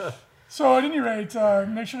 So at any rate,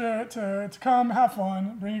 make sure to come, have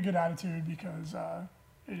fun, bring a good attitude because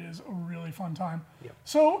it is a really fun time. Yep.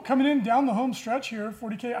 So coming in down the home stretch here,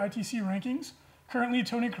 40K ITC rankings. Currently,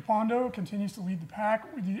 Tony Crepando continues to lead the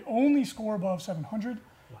pack with the only score above 700.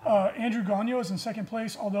 Andrew Gagno is in second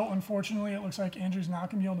place, although unfortunately it looks like Andrew's not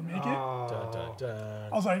going to be able to make it. Dun, dun,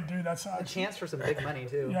 dun. I was like, dude, that A sucks. chance for some big money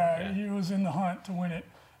too. Yeah, he was in the hunt to win it.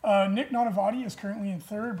 Nick Nonavati is currently in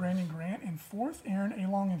third, Brandon Grant in fourth, Aaron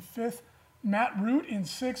Along in fifth, Matt Root in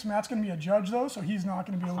sixth. Matt's going to be a judge though, so he's not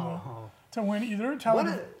going to be able to win either.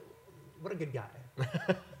 What a good guy.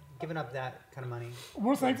 Giving up that kind of money.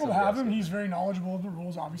 We're thankful to have him. He's very knowledgeable of the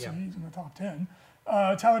rules. Obviously, he's in the top 10.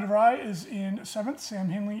 Tyler DeVry is in seventh, Sam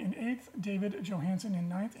Henley in eighth, David Johansson in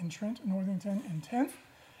ninth, and Trent Northington in 10th.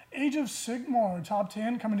 Age of Sigmar, top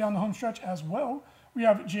 10, coming down the home stretch as well. We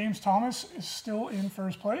have James Thomas is still in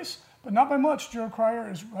first place, but not by much. Joe Cryer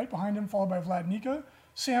is right behind him, followed by Vlad Nika,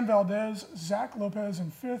 Sam Valdez, Zach Lopez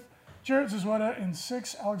in fifth, Jarrett Zazueta in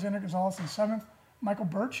sixth, Alexander Gonzalez in seventh, Michael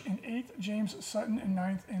Birch in eighth, James Sutton in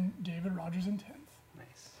ninth, and David Rogers in 10th.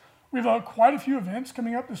 Nice. We have quite a few events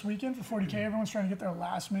coming up this weekend for 40K. Everyone's trying to get their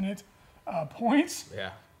last minute points,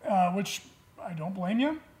 which I don't blame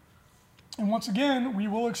you. And once again, we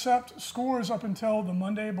will accept scores up until the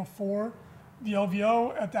Monday before the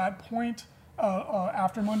LVO. At that point,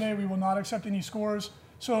 after Monday, we will not accept any scores.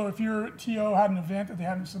 So if your TO had an event that they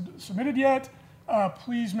haven't submitted yet,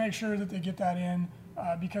 please make sure that they get that in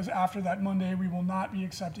because after that Monday, we will not be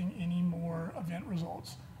accepting any more event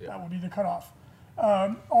results. That will be the cutoff.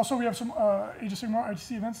 Also, we have some Age of Sigmar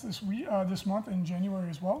ITC events this month in January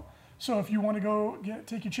as well. So if you want to go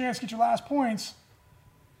take your chance, get your last points,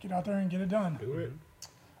 get out there and get it done. Do it.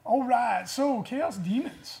 All right, so Chaos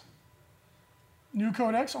Demons. New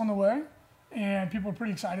codex on the way. and people are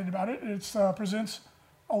pretty excited about it. It presents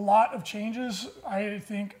a lot of changes. I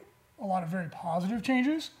think a lot of very positive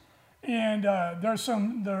changes, and there are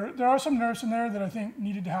some nerfs in there that I think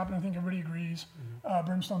needed to happen. I think everybody agrees.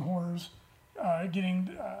 Brimstone Horrors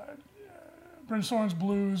getting Brimstone's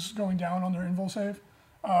blues going down on their invul save,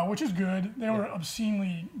 which is good. They were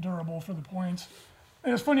obscenely durable for the points.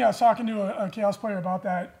 And it's funny, I was talking to a Chaos player about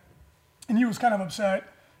that, and he was kind of upset.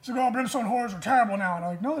 He's like, oh, Brimstone Horrors are terrible now. And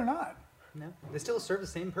I'm like, no, they're not. No, they still serve the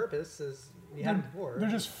same purpose as you had before. They're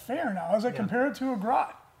just fair now. I was like, compare it to a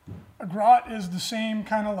Grot. A Grot is the same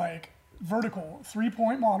kind of like vertical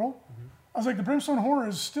 3-point model. I was like, the Brimstone Horror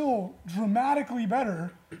is still dramatically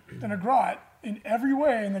better than a Grot in every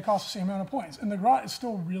way, and they cost the same amount of points. And the Grot is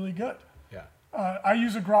still really good. Yeah. I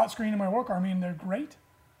use a Grot screen in my Orc army, and they're great.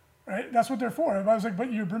 Right? That's what they're for. I was like,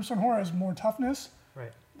 but your Brimstone Horror has more toughness,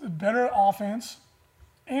 Right. better offense,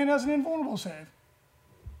 and has an invulnerable save.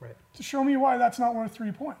 Right. To show me why that's not worth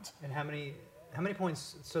 3 points. And how many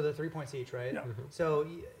points? So they're 3 points each, right? Yeah. So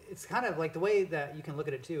it's kind of like the way that you can look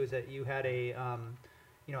at it too is that you had a, a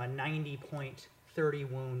 90 point, 30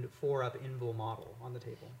 wound 4-up invul model on the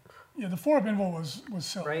table, Yeah, the 4-up invul was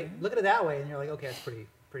silly. right? Look at it that way, and you're like, okay, that's pretty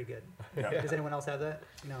good. Yeah. Does anyone else have that?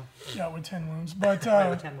 No. Yeah, with 10 wounds. But Right,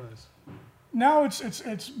 with 10 wounds. now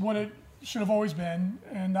it's what it should have always been,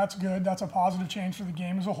 and that's good. That's a positive change for the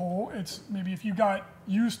game as a whole. It's maybe if you got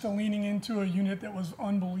used to leaning into a unit that was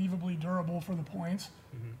unbelievably durable for the points,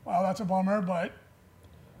 wow, that's a bummer, but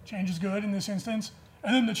change is good in this instance.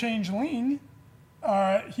 And then the changeling,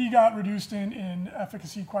 he got reduced in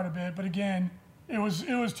efficacy quite a bit, but again, it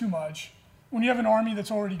was too much. When you have an army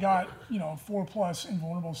that's already got 4+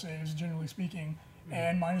 invulnerable saves, generally speaking,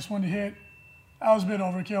 and -1 to hit, that was a bit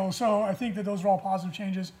overkill. So I think that those are all positive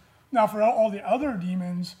changes. Now for all the other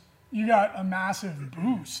demons, you got a massive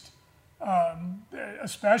boost,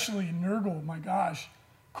 especially Nurgle. My gosh,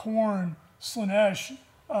 Khorne, Slaanesh,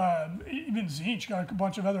 even Tzeentch got a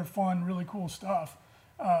bunch of other fun, really cool stuff.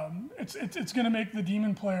 It's going to make the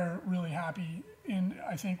demon player really happy. And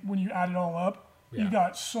I think when you add it all up, you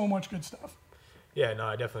got so much good stuff. Yeah, no,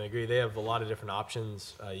 I definitely agree. They have a lot of different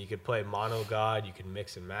options. You could play mono god. You can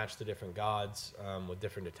mix and match the different gods with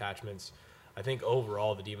different attachments. I think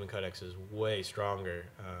overall the Demon Codex is way stronger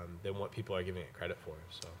than what people are giving it credit for.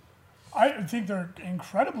 So I think they're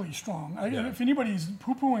incredibly strong. If anybody's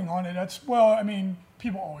poo-pooing on it,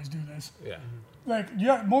 people always do this. Yeah.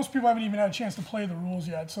 Most people haven't even had a chance to play the rules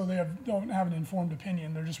yet, so they don't have an informed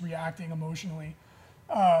opinion. They're just reacting emotionally.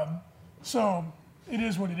 So it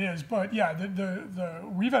is what it is. But yeah,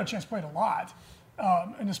 we've had a chance to play it a lot,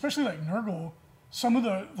 and especially like Nurgle. Some of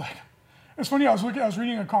the it's funny. I was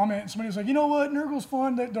reading a comment, and somebody was like, "You know what? Nurgle's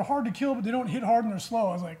fun. They're hard to kill, but they don't hit hard and they're slow."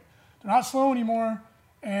 I was like, "They're not slow anymore,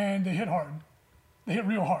 and they hit hard. They hit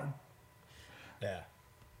real hard." Yeah.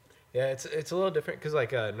 Yeah, it's a little different because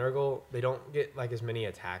like Nurgle, they don't get like as many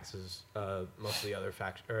attacks as most of the other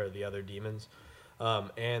the other demons,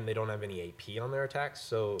 and they don't have any AP on their attacks.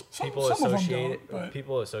 So people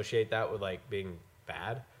associate that with like being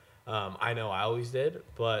bad. I know I always did,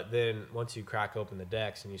 but then once you crack open the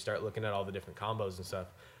decks and you start looking at all the different combos and stuff,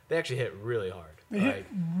 they actually hit really hard. They hit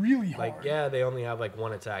really hard. Like yeah, they only have like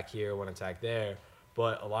one attack here, one attack there,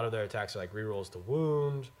 but a lot of their attacks are like rerolls to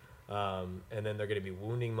wound. And then they're going to be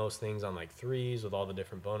wounding most things on like 3s with all the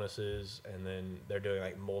different bonuses, and then they're doing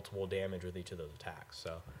like multiple damage with each of those attacks.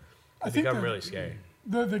 So they become really scary.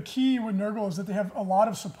 The key with Nurgle is that they have a lot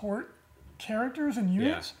of support characters and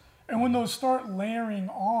units, and when those start layering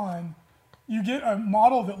on, you get a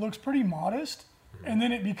model that looks pretty modest, and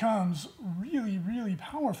then it becomes really, really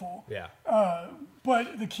powerful. Yeah.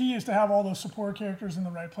 But the key is to have all those support characters in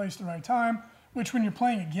the right place at the right time, which when you're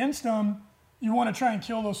playing against them, you want to try and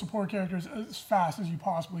kill those support characters as fast as you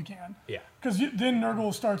possibly can. Yeah. Because then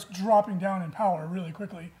Nurgle starts dropping down in power really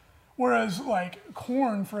quickly. Whereas like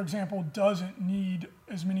Khorne, for example, doesn't need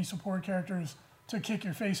as many support characters to kick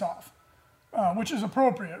your face off, which is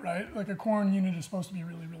appropriate, right? Like a Khorne unit is supposed to be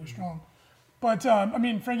really, really strong. But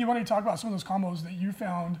Frankie, why don't you talk about some of those combos that you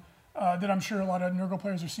found that I'm sure a lot of Nurgle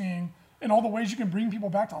players are seeing, and all the ways you can bring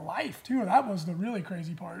people back to life too. That was the really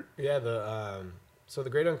crazy part. Yeah, so the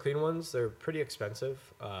Great Unclean ones, they're pretty expensive,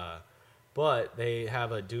 but they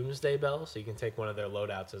have a Doomsday Bell, so you can take one of their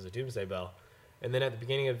loadouts as a Doomsday Bell. And then at the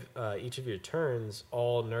beginning of each of your turns,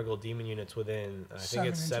 all Nurgle demon units within, I think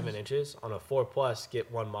it's 7 inches, on a 4+, get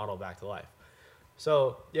one model back to life.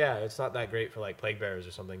 So, yeah, it's not that great for like Plague Bearers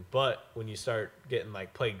or something, but when you start getting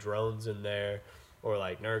like Plague Drones in there, or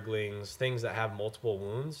like Nurglings, things that have multiple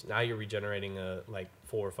wounds, now you're regenerating like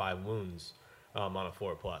 4 or 5 wounds on a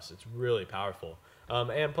 4+. It's really powerful.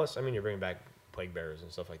 And plus, you're bringing back plague bearers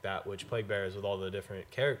and stuff like that. Which plague bearers with all the different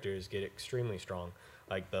characters get extremely strong,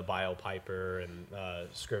 like the Bile Piper and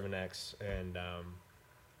Scrivenex and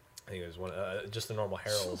I think there's one just the normal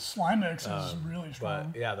herald. Slimex is really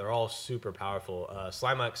strong. But yeah, they're all super powerful.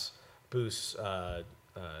 Slimex boosts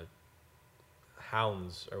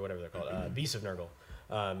hounds or whatever they're called, Beasts of Nurgle,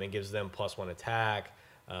 and gives them +1 attack,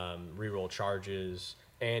 reroll charges,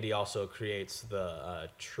 and he also creates the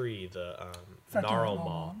tree, the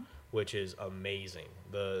Gnarlmaw, which is amazing.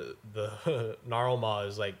 The Gnarlmaw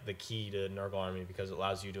is like the key to Nurgle army because it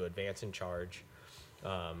allows you to advance and charge,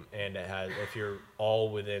 and it has, if you're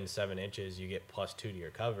all within 7 inches, you get +2 to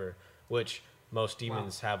your cover, which most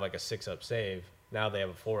demons have like a 6-up save. Now they have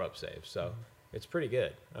a 4-up save, so it's pretty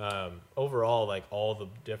good. Overall, like all the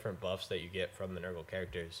different buffs that you get from the Nurgle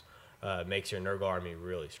characters makes your Nurgle army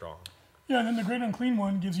really strong. Yeah, and then the Great Unclean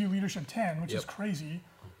one gives you leadership 10, which is crazy.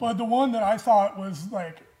 But the one that I thought was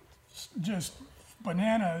like just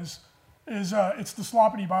bananas is it's the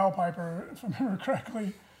Sloppity Bile Piper, if I remember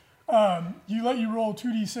correctly. You roll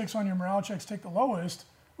 2d6 on your morale checks, take the lowest,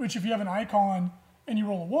 which if you have an icon and you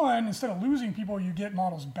roll a 1, instead of losing people, you get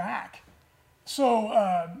models back. So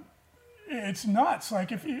it's nuts.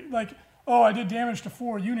 Like if you, like, oh, I did damage to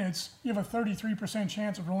 4 units, you have a 33%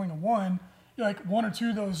 chance of rolling a 1. Like 1 or 2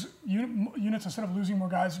 of those units, instead of losing more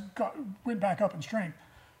guys, went back up in strength.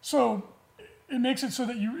 So it makes it so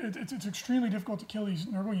that it's extremely difficult to kill these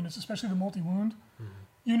Nurgle units, especially the multi-wound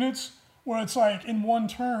units, where it's like in one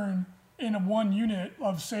turn, in a 1 unit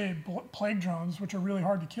of, say, plague drones, which are really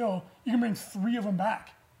hard to kill, you can bring 3 of them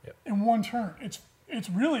back in 1 turn. It's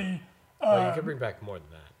really... well, you can bring back more than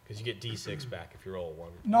that, because you get D6 back if you roll 1.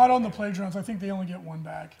 Not on the plague drones. I think they only get 1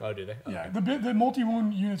 back. Oh, do they? Oh, Yeah, okay. the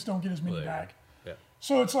multi-wound units don't get as many back. Yeah.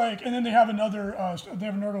 So it's like, and then they have another, they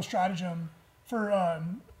have a Nurgle stratagem for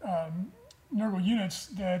Nurgle units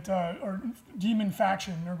that, or demon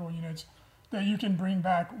faction Nurgle units, that you can bring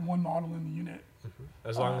back 1 model in the unit.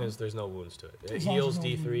 As long as there's no wounds to it. It as long as heals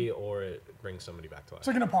there's no D3 or it brings somebody back to life. It's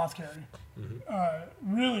like an apothecary.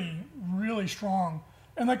 Really, really strong.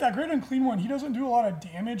 And like that Great Unclean one, he doesn't do a lot of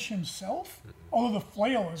damage himself, although the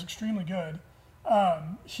flail is extremely good.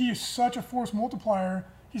 He is such a force multiplier.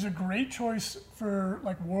 He's a great choice for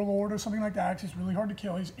like Warlord or something like that, 'cause he's really hard to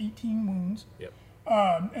kill. He's 18 wounds. Yep.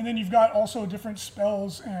 And then you've got also different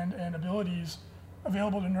spells and abilities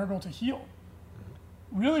available to Nurgle to heal.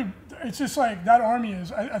 Really, it's just like that army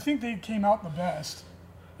is, I think they came out the best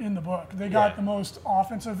in the book. They got the most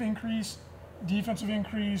offensive increase, defensive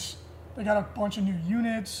increase. They got a bunch of new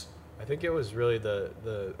units. I think it was really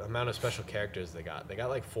the amount of special characters they got. They got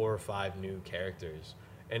like 4 or 5 new characters,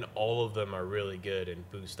 and all of them are really good and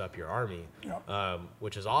boost up your army,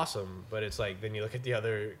 which is awesome. But it's like, then you look at the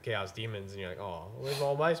other Chaos Demons and you're like, oh, where's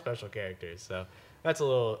all my special characters? So that's a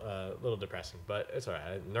little depressing, but it's all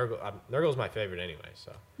right. Nurgle's my favorite anyway,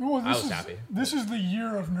 so I was happy. This is the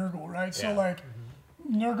year of Nurgle, right? So like,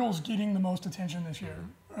 Nurgle's getting the most attention this year,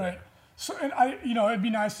 right? So, and it'd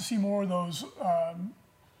be nice to see more of those,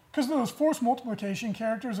 because those force multiplication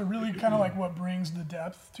characters are really kind of like what brings the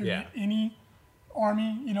depth to any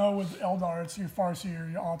army. You know, with Eldarts, your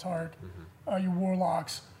Farseer, your Autarch, your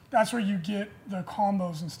Warlocks. That's where you get the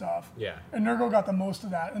combos and stuff. Yeah. And Nurgle got the most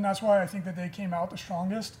of that, and that's why I think that they came out the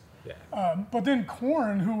strongest. Yeah. But then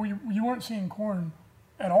Khorne, who you weren't seeing Khorne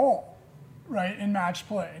at all, right, in match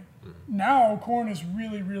play. Now Khorne is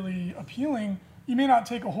really, really appealing. You may not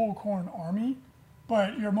take a whole Khorne army,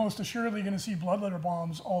 but you're most assuredly going to see Bloodletter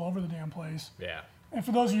bombs all over the damn place. Yeah. And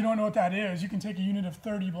for those of you who don't know what that is, you can take a unit of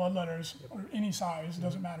 30 Bloodletters, or any size, it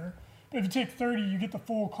doesn't matter. But if you take 30, you get the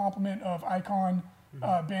full complement of icon,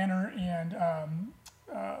 banner, and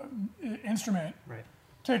instrument. Right.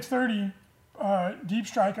 Takes 30, deep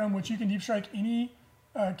strike them, which you can deep strike any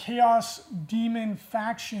Chaos Demon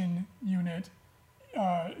faction unit.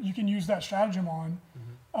 You can use that stratagem on.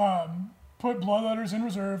 Put Bloodletters in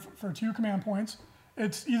reserve for 2 command points.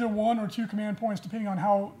 It's either 1 or 2 command points depending on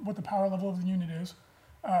what the power level of the unit is.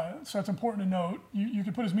 So that's important to note. You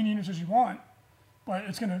can put as many units as you want, but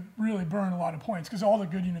it's going to really burn a lot of points because all the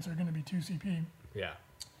good units are going to be 2 CP. Yeah.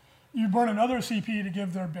 You burn another CP to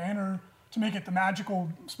give their banner, to make it the magical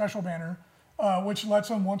special banner, which lets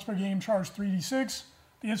them once per game charge 3d6.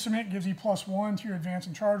 The instrument gives you +1 to your advance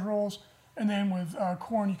and charge rolls. And then with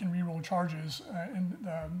Khorne, you can reroll charges in the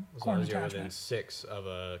As long Khorne as you're within detachment. 6 of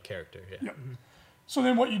a character. Yeah. Yep. So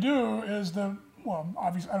then what you do is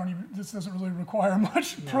obviously this doesn't really require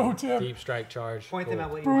much pro tip. Deep strike charge. Point them cool.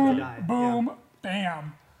 at what you want to Boom, die. boom,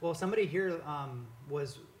 bam. Well, somebody here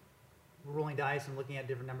was rolling dice and looking at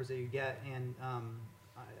different numbers that you get, and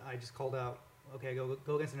I just called out okay,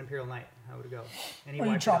 go against an Imperial Knight. How would it go? And he Or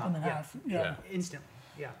you wiped it chop out. them in half. Yeah. Instantly.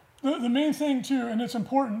 Yeah. The main thing too, and it's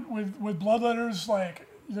important with bloodletters, like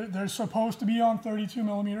they're supposed to be on 32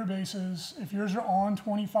 millimeter bases. If yours are on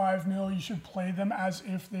 25 mil, you should play them as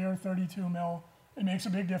if they are 32 mil. It makes a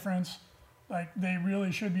big difference. Like they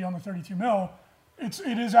really should be on the 32 mil. It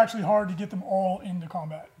is actually hard to get them all into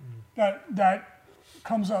combat. That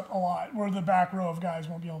comes up a lot, where the back row of guys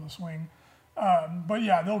won't be able to swing. But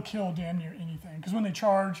yeah, they'll kill damn near anything, because when they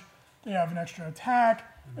charge, they have an extra attack,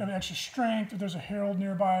 they have an extra strength. If there's a herald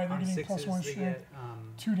nearby, they're On getting sixes, +1 they strength,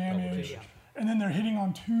 get, 2 damage. damage. And then they're hitting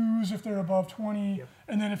on 2s if they're above 20. Yep.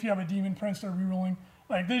 And then if you have a demon prince, they're rerolling.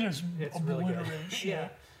 Like they just It's really good. obliterate shit. Yeah.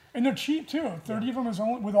 And they're cheap too. 30 of them is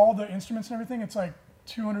only, with all the instruments and everything, it's like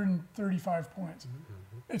 235 points.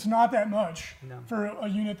 It's not that much No. for a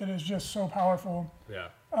unit that is just so powerful. Yeah.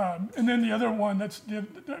 And then the other one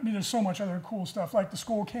there's so much other cool stuff. Like the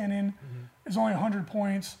Skull Cannon is only 100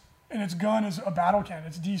 points, and its gun is a battle cannon.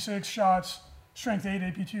 It's D6 shots, strength 8,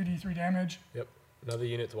 AP2, D3 damage. Yep. Another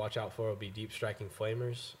unit to watch out for will be deep striking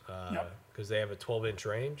flamers, Yep. because they have a 12-inch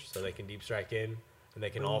range, so they can deep strike in, and they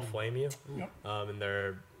can all flame you. Yep. And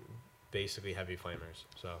they're basically heavy flamers.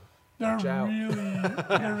 So They're watch out. really,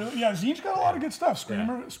 yeah. Tzeentch got a lot of good stuff.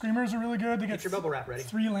 Screamers are really good. They Get your bubble wrap ready.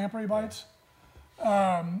 3 lamprey bites.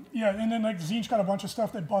 Yeah, and then like Tzeentch got a bunch of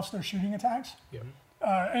stuff that buffs their shooting attacks. Yep.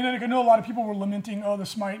 And then like, I know a lot of people were lamenting, oh, the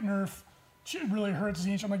smite nerf really hurts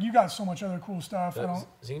Tzeentch. I'm like, you got so much other cool stuff. I don't.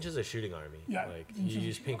 Tzeentch is a shooting army. Yeah, Like Tzeentch is you a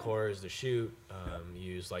use shooting pink horrors to shoot. You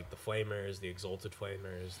use like the flamers, the exalted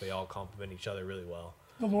flamers. They all complement each other really well.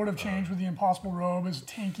 The Lord of Change with the Impossible Robe, as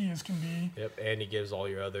tanky as can be. Yep. And he gives all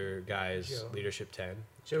your other guys Joe. leadership 10.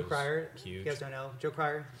 Joe which is Cryer, huge. you guys don't know. Joe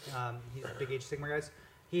Cryer, he's a big Age of Sigmar guys.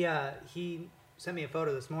 He sent me a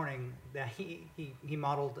photo this morning that he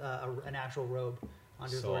modeled an actual robe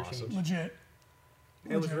onto his So Lord of awesome. Change. Legit.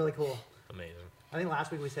 It was really cool. Amazing. I think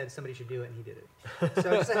last week we said somebody should do it, and he did it.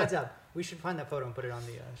 So just a heads up, we should find that photo and put it on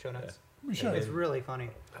the show notes. We should. It's really funny.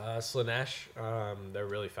 Slaanesh, they're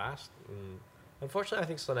really fast. Unfortunately, I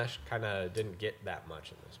think Slaanesh kind of didn't get that much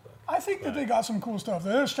in this book. I think that they got some cool stuff.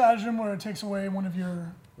 There's a stratagem where it takes away one of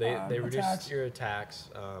your They reduce attacks. your attacks.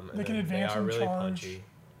 They can then advance They are and really charge. punchy.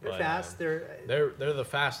 They're but, fast. They're the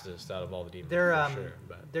fastest out of all the demons. Their for sure,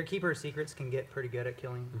 but their keeper secrets can get pretty good at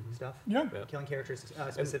killing stuff. Yeah. Yeah. Killing characters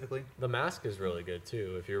specifically. the mask is really good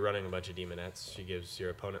too. If you're running a bunch of demonettes, she gives your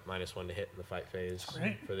opponent -1 to hit in the fight phase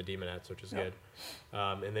Great. for the demonettes, which is Yeah. good.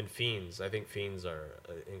 And then fiends. I think fiends are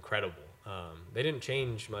incredible. They didn't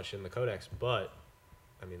change much in the codex, but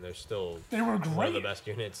I mean they're still They were one of the great. best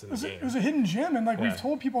units in It the game. was a hidden gem, and like Yeah. we've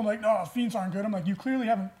told people, like, no, fiends aren't good. I'm like, you clearly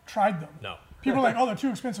haven't tried them. No. People are like, oh, they're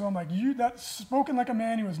too expensive. I'm like, that's spoken like a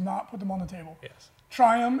man who has not put them on the table. Yes.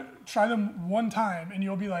 Try them one time, and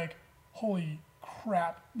you'll be like, holy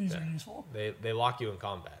crap, these are useful. They lock you in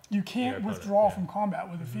combat. You Your can't opponent, withdraw yeah. from combat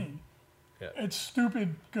with a fiend. Yeah. It's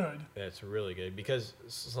stupid good. Yeah, it's really good because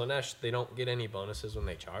Slaanesh, they don't get any bonuses when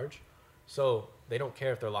they charge. So they don't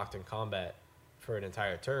care if they're locked in combat for an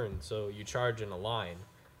entire turn. So you charge in a line,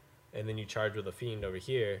 and then you charge with a fiend over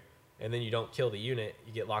here, and then you don't kill the unit.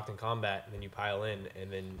 You get locked in combat, and then you pile in,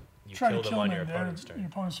 and then you Try kill to them kill on them your in opponent's your turn.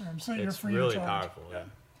 opponent's turn, so you're It's free really to charge. powerful. Yeah.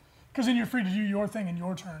 Because then you're free to do your thing in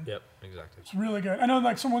your turn. Yep. Exactly. It's really good. I know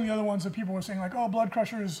like some of the other ones that people were saying like, oh, Blood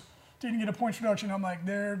Crushers didn't get a points reduction. I'm like,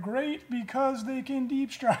 they're great because they can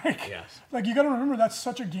deep strike. Yes. Like you got to remember that's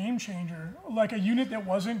such a game changer. Like a unit that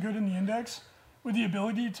wasn't good in the index with the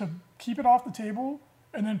ability to keep it off the table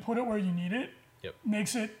and then put it where you need it Yep.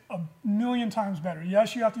 makes it a million times better.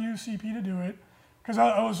 Yes, you have to use CP to do it. Because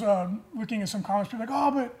I was looking at some comments, people like, oh,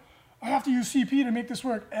 but I have to use CP to make this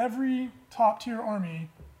work. Every top tier army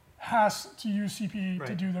has to use CP to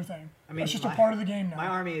Right. do their thing. I mean, it's just a part of the game now. My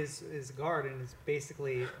army is guard, and it's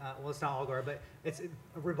basically well, it's not all guard, but it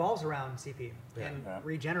revolves around CP and Yeah.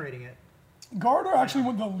 regenerating it, Guard are actually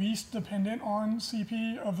one of the least dependent on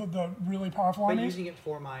CP of the really powerful but armies. using it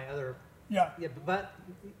for my other. Yeah. Yeah, but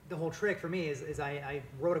the whole trick for me is I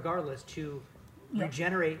wrote a guard list to Yep.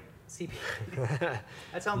 regenerate CP.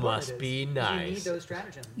 That's how important Must it is. be 'Cause nice. You need those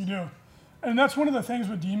stratagems. You do. And that's one of the things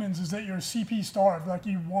with demons is that you're CP starved. Like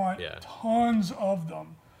you want Yeah. tons of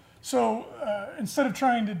them. So instead of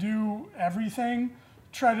trying to do everything,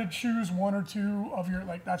 try to choose one or two of your,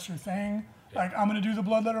 like that's your thing. Like I'm going to do the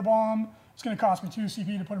Bloodletter Bomb. It's going to cost me 2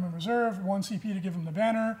 CP to put him in reserve, 1 CP to give him the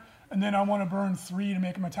banner, and then I want to burn 3 to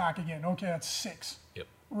make him attack again. Okay, that's 6. Yep.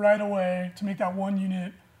 Right away to make that one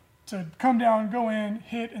unit to come down, go in,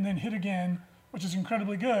 hit, and then hit again, which is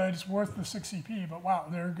incredibly good. It's worth the 6 CP, but wow,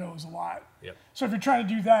 there goes a lot. Yep. So if you're trying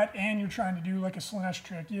to do that and you're trying to do like a Slaanesh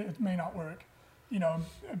trick, it may not work.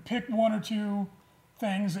 pick one or two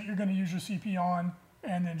things that you're going to use your CP on,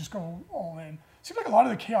 and then just go all in. Seems like a lot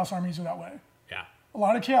of the Chaos armies are that way. Yeah. A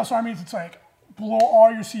lot of Chaos armies, it's like blow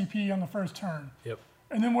all your CP on the first turn. Yep.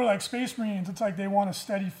 And then we're like Space Marines, it's like they want a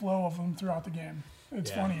steady flow of them throughout the game. It's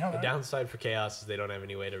funny how the that... downside for Chaos is they don't have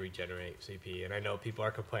any way to regenerate CP, and I know people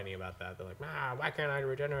are complaining about that. They're like, nah, why can't I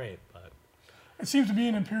regenerate? But It seems to be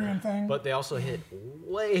an Imperium thing. But they also hit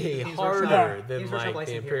way Games harder Workshop- than Games Workshop like likes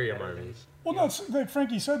the Imperium Imperium better, armies. Well, no, it's like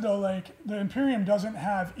Frankie said though, like the Imperium doesn't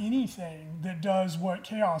have anything that does what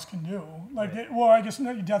Chaos can do. Like, I guess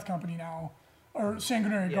not Death Company now, or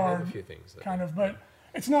Sanguinary They Guard, have a few things. That kind of, but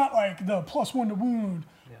it's not like the +1 to wound,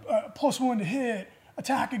 +1 to hit,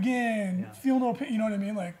 attack again, feel no pain. You know what I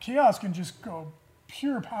mean? Like Chaos can just go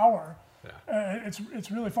pure power. Yeah. It's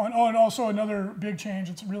really fun. Oh, and also another big change.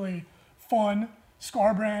 It's really fun.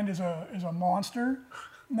 Scarbrand is a monster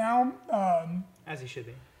now. As he should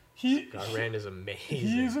be. Garand is amazing.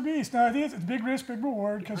 He is a beast. Now I think it's big risk, big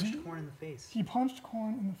reward because Punched Corn in the face. he punched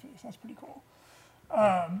Corn in the face. That's pretty cool.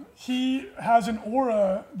 He has an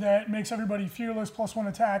aura that makes everybody fearless, +1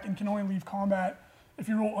 attack, and can only leave combat if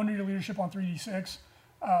you roll under your leadership on 3d6,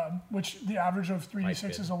 which the average of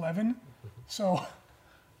 3d6 is 11. So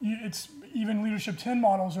it's even leadership 10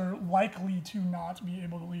 models are likely to not be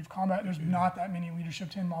able to leave combat. There's not that many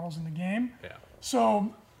leadership 10 models in the game. Yeah.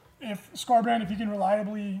 So if Scarbrand, if you can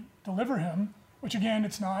reliably deliver him, which again,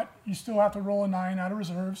 it's not, you still have to roll a 9 out of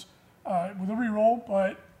reserves with a reroll,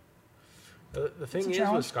 but The thing is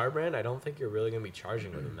challenge. with Scarbrand, I don't think you're really going to be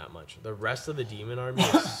charging with him that much. The rest of the demon army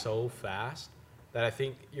is so fast that I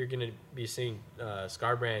think you're going to be seeing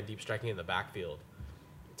Scarbrand deep striking in the backfield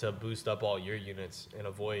to boost up all your units and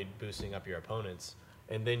avoid boosting up your opponents.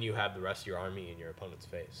 And then you have the rest of your army in your opponent's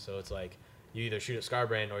face. So it's like you either shoot at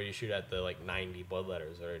Scarbrand or you shoot at the like 90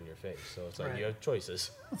 bloodletters that are in your face. So it's like you have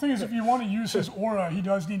choices. the thing is, if you want to use his aura, he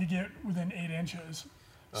does need to get within 8 inches.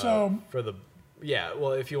 So, For the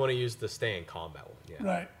well, if you want to use the stay in combat one, yeah.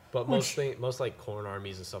 right. But Which- most like corn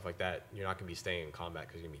armies and stuff like that, you're not going to be staying in combat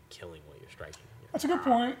because you're going to be killing what you're striking. That's a good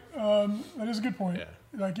point. That is a good point. Yeah.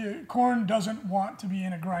 Like, Khorne doesn't want to be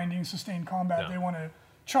in a grinding, sustained combat. No. They want to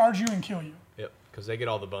charge you and kill you. Yep, because they get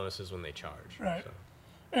all the bonuses when they charge. Right. So.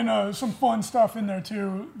 And some fun stuff in there,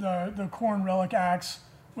 too. The Khorne Relic Axe,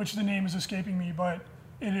 which the name is escaping me, but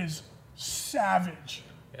it is savage.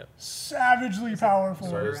 Yep. Savagely powerful.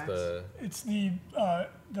 So Murder is axe? It's the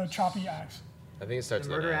choppy axe. I think it starts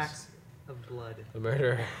The with murder an S. axe of blood.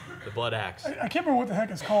 The blood axe. I can't remember what the heck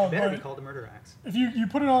it's called, Better be but called a murder axe. if you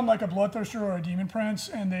put it on like a Bloodthirster or a Demon Prince,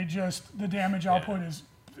 and the damage output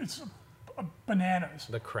it's bananas.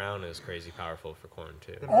 The crown is crazy powerful for corn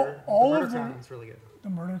too. The All- murder, all the murder of the- crown is really good. The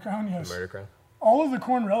Murder Crown, yes. Murder crown. All of the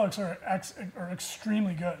Khorne relics are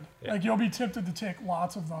extremely good. Like you'll be tempted to take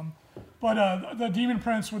lots of them, but the Demon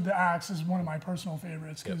Prince with the axe is one of my personal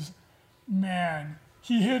favorites because, man,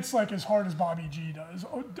 he hits like as hard as Bobby G does,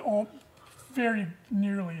 very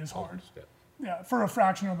nearly as hard. Yep. Yeah, for a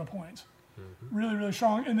fraction of the points. Really, really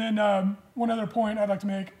strong. And then one other point I'd like to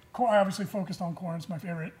make. I obviously focused on Khorne; it's my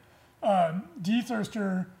favorite.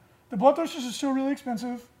 D-Thirster, the Bloodthirsters are still really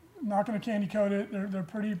expensive. Not going to candy coat it. They're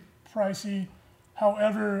pretty pricey.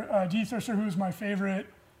 However, D-Thirster, who is my favorite,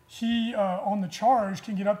 he on the charge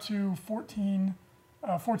can get up to 14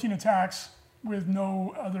 attacks with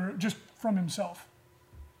no other, just from himself,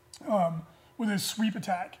 with his sweep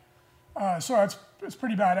attack. So it's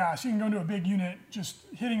pretty badass. You can go into a big unit, just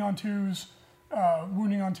hitting on 2s,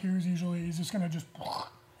 wounding on 2s usually. He's just going to just...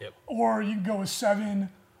 Yep. Or you can go with 7,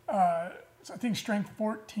 I think strength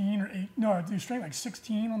 14 or 8, no, do strength like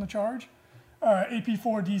 16 on the charge. AP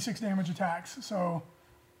 4, D6 damage attacks. So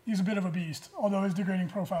he's a bit of a beast, although his degrading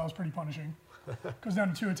profile is pretty punishing. Goes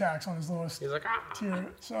down to 2 attacks on his lowest He's like, tier.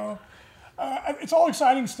 So it's all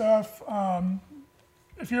exciting stuff.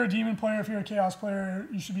 If you're a demon player, if you're a chaos player,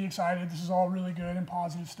 you should be excited. This is all really good and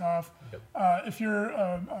positive stuff. Yep. If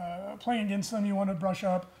you're playing against them, you want to brush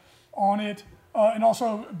up on it. And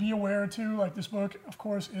also be aware too, like this book, of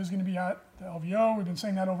course, is going to be at the LVO. We've been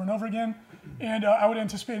saying that over and over again. And I would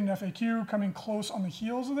anticipate an FAQ coming close on the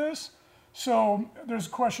heels of this. So there's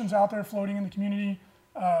questions out there floating in the community.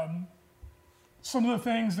 Some of the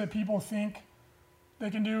things that people think they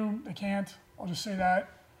can do, they can't. I'll just say that.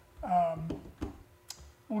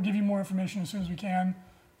 We'll give you more information as soon as we can.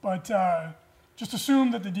 But just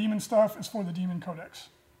assume that the demon stuff is for the Demon Codex.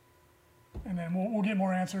 And then we'll get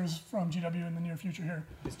more answers from GW in the near future here.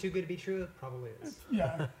 If it's too good to be true, it probably is.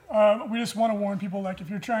 Yeah. We just want to warn people, like, if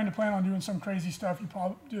you're trying to plan on doing some crazy stuff, you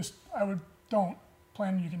probably don't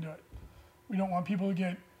plan you can do it. We don't want people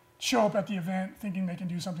to show up at the event thinking they can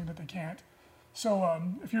do something that they can't. So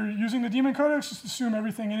if you're using the Demon Codex, just assume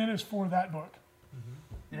everything in it is for that book.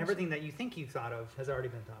 And everything that you think you thought of has already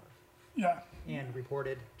been thought of Yeah. and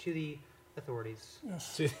reported to the authorities.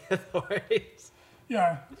 Yes. To the authorities.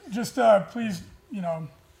 Yeah. Just please, I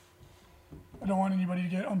don't want anybody to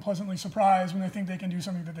get unpleasantly surprised when they think they can do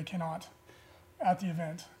something that they cannot at the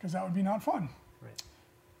event, because that would be not fun. Right.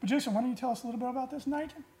 But Jason, why don't you tell us a little bit about this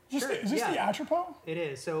night? Is Sure, this the Atropos? It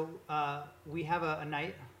is. So we have a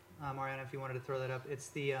night, Mariana, if you wanted to throw that up. It's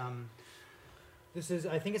the,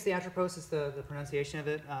 I think it's the Atropos, it's the pronunciation of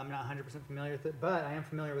it. I'm not 100% familiar with it, but I am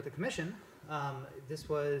familiar with the commission. This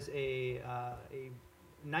was a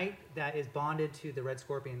knight that is bonded to the Red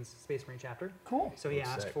Scorpions Space Marine chapter. Cool. So he Looks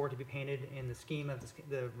asked sick. for it to be painted in the scheme of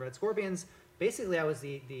the Red Scorpions. Basically, that was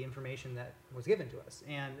the information that was given to us.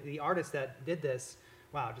 And the artist that did this,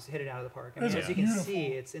 wow, just hit it out of the park. I mean, It's as you can beautiful.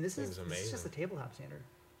 see, this is Thing's just amazing. the tabletop standard.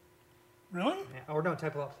 Really? Yeah, or no,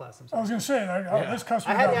 tabletop plus. I'm I sorry. was going to say, this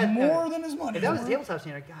customer I had- got yeah, more than his money. If that was tabletop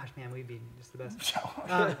standard, gosh, man, we'd be just the best.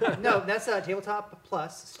 No, that's tabletop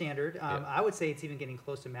plus standard. I would say it's even getting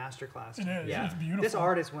close to master class. It is. Yeah. It's beautiful. This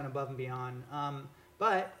artist went above and beyond.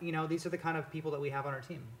 But these are the kind of people that we have on our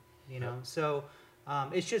team. So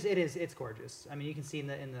it's gorgeous. I mean, you can see in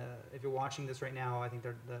the if you're watching this right now, I think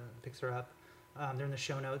the pics are up. They're in the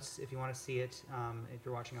show notes if you want to see it. If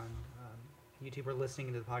you're watching on YouTube or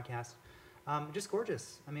listening to the podcast, just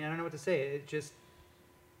gorgeous. I mean, I don't know what to say.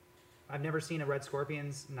 I've never seen a Red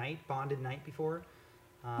Scorpions bonded knight before.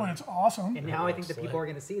 But it's awesome. And now I think looks that people are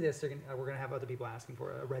going to see this. We're going to have other people asking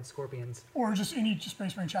for a Red Scorpions. Or just any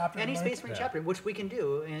Space Marine chapter. Any right? Space Marine chapter, which we can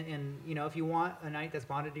do. And if you want a knight that's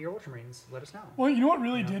bonded to your Ultramarines, let us know. Well, you know what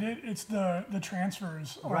really did it? It's the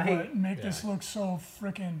transfers are Right. what make this look so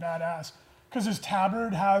freaking badass. Because his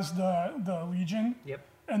tabard has the Legion. Yep.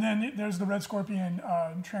 And then there's the Red Scorpion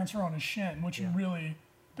transfer on his shin, which really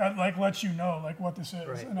that lets you know what this is.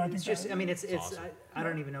 Right. And I think it's just, it's awesome. I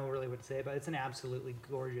don't even know really what to say, but it's an absolutely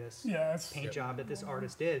gorgeous it's paint job that this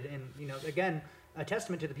artist did. And, again, a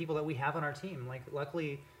testament to the people that we have on our team.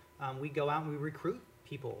 Luckily, we go out and we recruit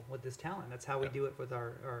people with this talent. That's how we do it with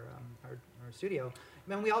our studio. And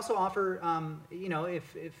then we also offer,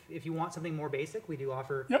 if you want something more basic, we do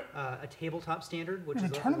offer a tabletop standard, which We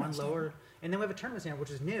is have a one tournament lower. standard. And then we have a tournament standard, which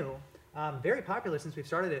is new, very popular since we've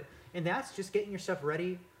started it. And that's just getting your stuff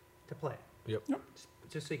ready to play. Yep.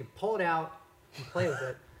 Just so you can pull it out and play with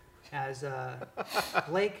it. As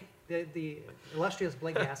Blake, the illustrious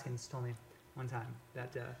Blake Gaskins told me one time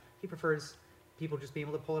that he prefers people just being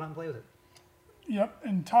able to pull it out and play with it. Yep.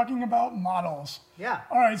 And talking about models. Yeah.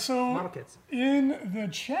 All right. So Model kits. in the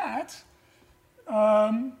chat,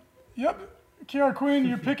 KR Quinn,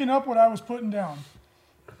 you're picking up what I was putting down.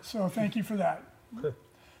 So thank you for that. Does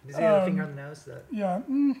he have a finger on the nose? Yeah.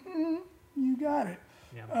 You got it.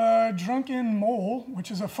 Yeah. Drunken Mole,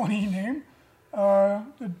 which is a funny name.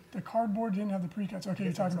 The cardboard didn't have the pre-cuts. Okay,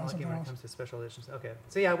 you're talking about Lucky something when it else. comes to special editions. Okay.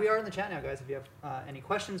 So yeah, we are in the chat now, guys. If you have any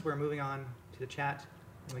questions, we're moving on to the chat,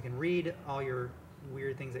 and we can read all your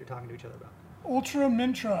weird things that you're talking to each other about. Ultra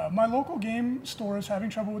Mintra. My local game store is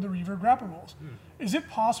having trouble with the Reaver grapple rules. Is it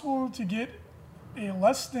possible to get a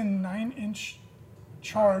less than 9-inch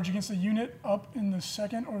charge against a unit up in the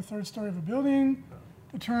second or third story of a building?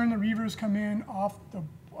 The turn the Reavers come in off the...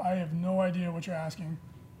 I have no idea what you're asking.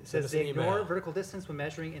 It Send says us they an ignore email. vertical distance when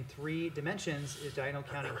measuring in 3 dimensions is diagonal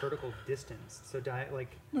counting vertical distance. So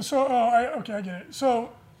So, I get it.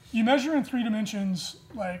 So, you measure in 3 dimensions,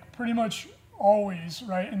 pretty much always,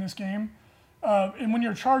 right, in this game. And when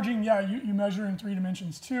you're charging, you measure in 3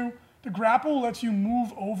 dimensions too. The grapple lets you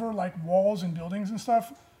move over, walls and buildings and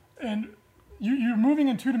stuff. And you're moving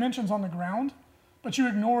in 2 dimensions on the ground, but you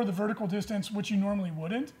ignore the vertical distance, which you normally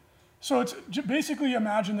wouldn't. So, it's basically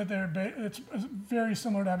imagine that it's very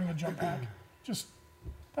similar to having a jump pack. Just,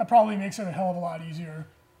 that probably makes it a hell of a lot easier.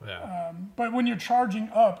 Yeah. But when you're charging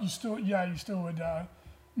up, you still would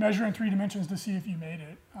measure in 3 dimensions to see if you made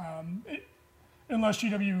it. Unless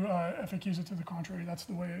GW FAQs it to the contrary. That's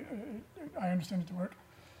the way I understand it to work.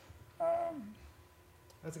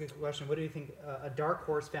 that's a good question. What do you think? A Dark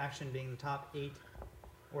Horse faction being the top 8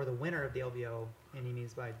 or the winner of the LVO, and he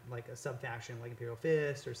means by a sub-faction like Imperial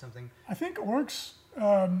Fist or something. I think Orcs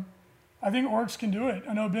can do it.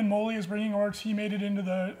 I know Ben Moley is bringing Orcs. He made it into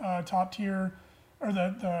the top tier, or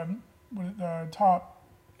the top.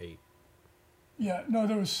 8. Yeah, no,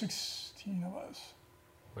 there was 16 of us.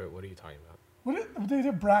 Wait, what are you talking about? They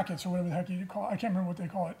did brackets or whatever the heck you call it. I can't remember what they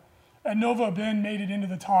call it. At Nova, Ben made it into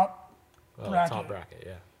the top bracket. Top bracket,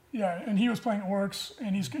 yeah. Yeah, and he was playing Orcs,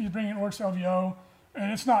 and he's bringing Orcs to LVO.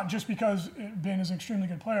 And it's not just because Ben is an extremely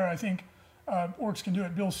good player. I think Orcs can do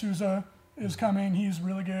it. Bill Souza is coming. He's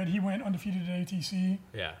really good. He went undefeated at ATC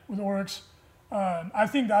Yeah. with Oryx. I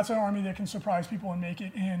think that's an army that can surprise people and make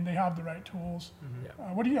it in. They have the right tools.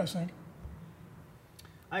 Yeah. What do you guys think?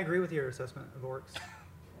 I agree with your assessment of orcs.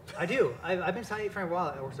 I do. I've been saying it for a while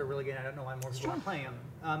that orcs are really good. I don't know why more people aren't playing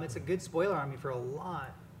them. It's a good spoiler army for a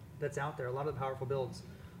lot that's out there. A lot of the powerful builds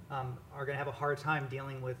are going to have a hard time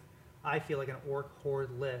dealing with, I feel like, an orc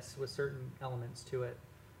horde list with certain elements to it.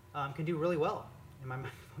 Can do really well. And my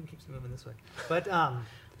phone keeps moving this way. But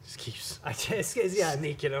Just keeps yeah,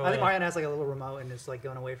 sneaking away. I think Marianne has like a little remote and it's like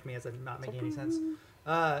going away from me as I'm not making any sense.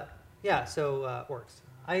 Yeah, so orcs.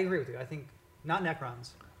 I agree with you. I think not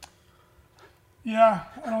Necrons. Yeah,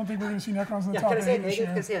 I don't think we're going to see Necrons in the Yeah, top can I say 8 this negative? year.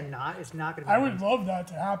 Can I say not? It's not going to be. I would love that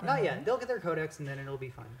to happen. Not yet. They'll get their codex and then it'll be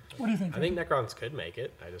fine. What do you think? I think Necrons could make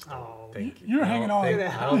it. I just don't Oh. think. You're I don't hanging on. think-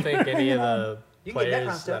 I don't think any of the You can get Necron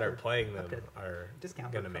players stuff that are for playing them up to are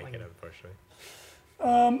discount going to for make playing it, them. unfortunately.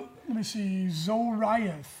 Let me see.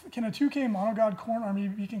 Zoriath. Can a 2K Monogod Corn army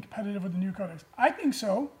be competitive with the new codex? I think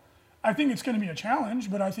so. I think it's going to be a challenge,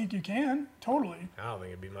 but I think you can. Totally. I don't think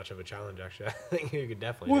it'd be much of a challenge, actually. I think you could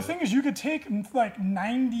definitely. Well, do the thing is, you could take like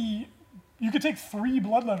 90, you could take 3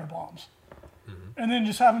 Bloodletter bombs and then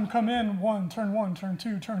just have them come in turn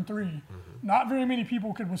 2, turn 3. Not very many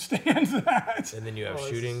people could withstand that. And then you have Oh,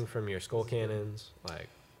 shooting from your skull cannons. Like,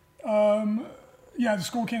 Yeah, the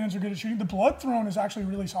skull cannons are good at shooting. The Blood Throne is actually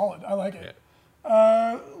really solid. I like it.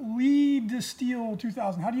 Lee Disteel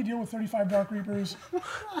 2000. How do you deal with 35 Dark Reapers?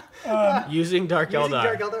 using Dark Using Eldar.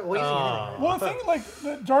 Dark Eldar? Well, using anything. Well, the thing like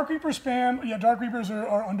the Dark Reaper spam, yeah, Dark Reapers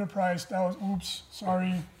are underpriced. That was, oops,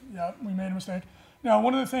 sorry. Yeah, we made a mistake. Now,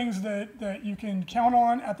 one of the things that you can count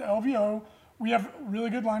on at the LVO, we have really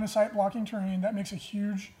good line of sight blocking terrain. That makes a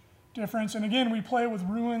huge difference. And again, we play with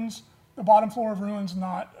ruins, the bottom floor of ruins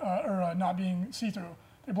not being see-through.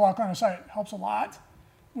 They block line of sight. Helps a lot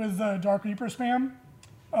with the Dark Reaper spam.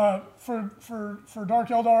 For Dark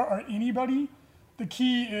Eldar or anybody, the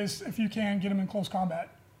key is if you can get them in close combat.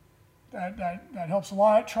 That helps a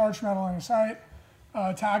lot. Charge from out of line of sight,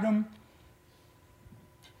 tag them.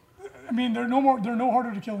 I mean, they're no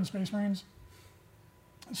harder to kill than Space Marines.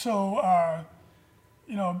 So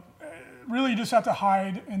really you just have to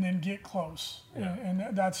hide and then get close, and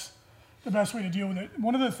that's the best way to deal with it.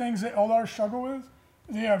 One of the things that Eldar struggle with,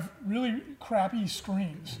 they have really crappy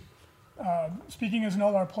screens. Speaking as an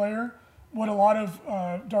Eldar player, what a lot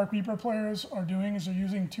of Dark Reaper players are doing is they're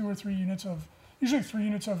using 2 or 3 units of, usually 3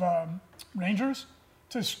 units of Rangers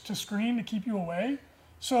to screen to keep you away.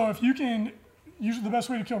 So if you can, usually the best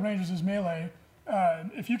way to kill Rangers is melee.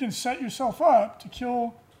 If you can set yourself up to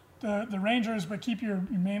kill the Rangers but keep your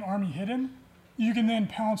main army hidden, you can then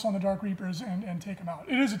pounce on the Dark Reapers and take them out.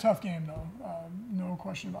 It is a tough game though, no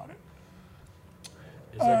question about it.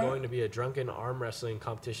 Is there going to be a drunken arm wrestling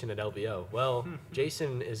competition at LVO? Well,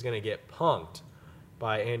 Jason is going to get punked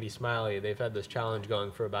by Andy Smiley. They've had this challenge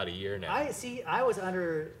going for about a year now. I was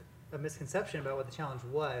under a misconception about what the challenge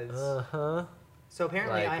was. Uh-huh. So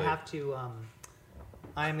apparently I Likely. have to,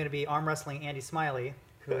 I am going to be arm wrestling Andy Smiley,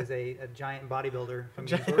 who is a giant bodybuilder from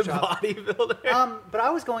Games Workshop. Bodybuilder. But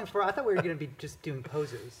I thought we were going to be just doing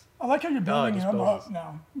poses. I like how you're building just him up poses.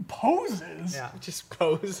 now. Poses? Yeah. Just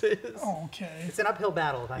poses. Okay. It's an uphill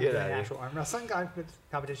battle if I'm Yeah, doing an yeah. actual arm wrestling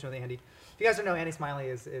competition with Andy. If you guys don't know, Andy Smiley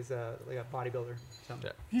is like a bodybuilder. So.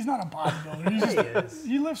 Yeah. He's not a bodybuilder. He's He is.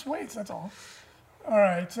 he lifts weights, that's all. All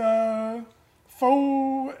right.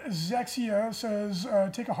 Faux Zexia says,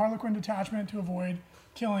 take a Harlequin detachment to avoid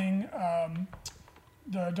killing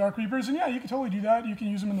the Dark Reapers. And yeah, you can totally do that. You can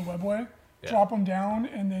use them in the webway, drop them down,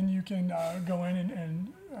 and then you can go in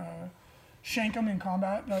and shank them in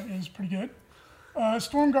combat. That is pretty good.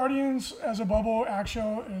 Storm Guardians as a bubble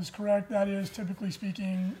actual is correct. That is typically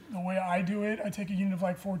speaking the way I do it. I take a unit of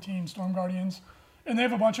like 14 Storm Guardians, and they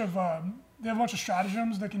have a bunch of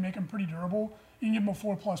stratagems that can make them pretty durable. You can give them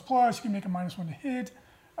a 4++. You can make a -1 to hit,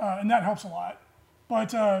 and that helps a lot. But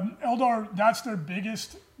Eldar, that's their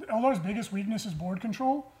biggest. Eldar's biggest weakness is board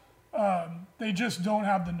control. They just don't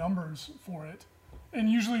have the numbers for it, and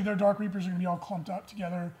usually their Dark Reapers are going to be all clumped up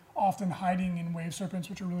together, often hiding in Wave Serpents,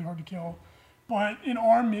 which are really hard to kill. But in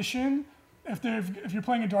our mission, if you're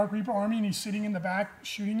playing a Dark Reaper army and he's sitting in the back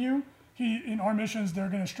shooting you, in our missions they're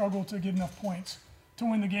going to struggle to get enough points to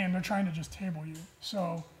win the game. They're trying to just table you.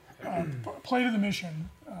 So play to the mission.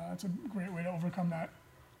 That's a great way to overcome that.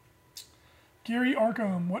 Gary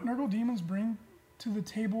Arkham, what Nurgle demons bring to the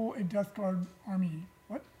table a Death Guard army?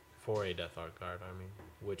 What? For a Death Guard army.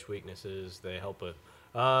 Which weaknesses they help with?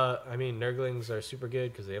 I mean, Nurglings are super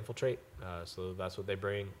good because they infiltrate. So that's what they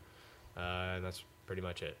bring. And that's pretty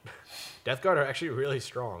much it. Death Guard are actually really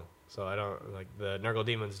strong. So I don't like the Nurgle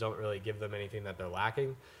demons don't really give them anything that they're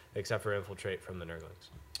lacking, except for infiltrate from the Nurglings.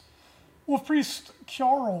 Wolf Priest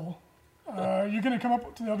Kjarl, you're going to come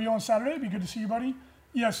up to the LVO on Saturday. It'd be good to see you, buddy.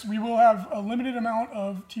 Yes, we will have a limited amount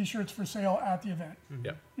of T-shirts for sale at the event.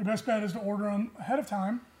 Yep. Your best bet is to order them ahead of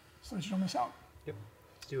time so that you don't miss out. Yep.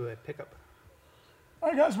 Let's do a pickup. All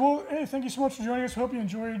right, guys. Well, hey, thank you so much for joining us. Hope you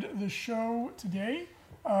enjoyed the show today.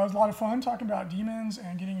 It was a lot of fun talking about demons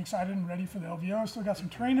and getting excited and ready for the LVO. Still got some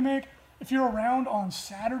terrain to make. If you're around on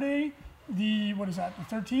Saturday, the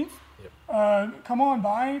 13th, come on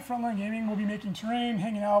by Frontline Gaming. We'll be making terrain,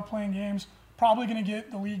 hanging out, playing games. Probably going to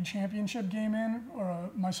get the league championship game in,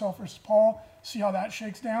 or myself versus Paul. See how that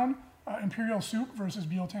shakes down. Imperial Soup versus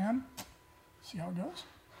Biel-Tan. See how it goes.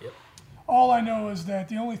 Yep. All I know is that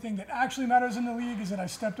the only thing that actually matters in the league is that I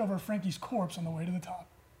stepped over Frankie's corpse on the way to the top.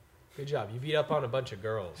 Good job. You beat up on a bunch of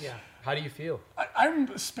girls. Yeah. How do you feel?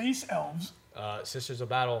 I'm space elves. Sisters of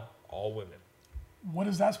Battle, all women. What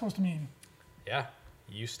is that supposed to mean? Yeah.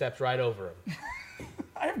 You stepped right over them.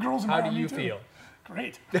 I have girls in my How do army you too. feel?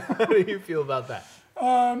 Great. How do you feel about that?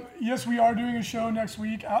 Yes, we are doing a show next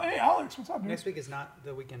week. Hey, Alex, what's up, dude? Next week is not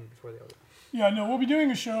the weekend before the LVO. Yeah, no, we'll be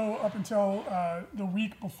doing a show up until the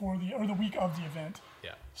week before the week of the event.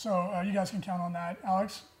 Yeah. So you guys can count on that.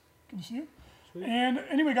 Alex, good to see you. Sweet. And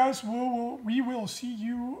anyway, guys, we will see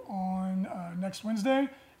you on next Wednesday.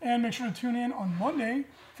 And make sure to tune in on Monday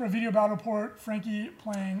for a video battle report. Frankie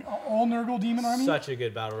playing all Nurgle Demon Army. Such a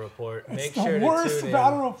good battle report. It's Make the sure worst to tune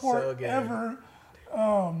battle in. report So good. ever.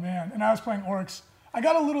 Oh, man. And I was playing Orcs. I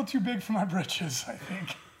got a little too big for my britches, I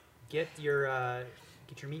think. Get your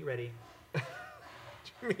meat ready.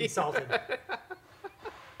 Be salted.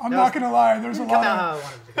 I'm not going to lie. There's a Come lot out of... how I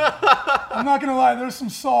wanted it to go. I'm not going to lie. There's some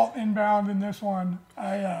salt inbound in this one.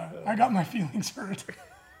 I got my feelings hurt.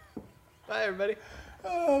 Bye, everybody.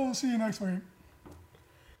 We'll see you next week.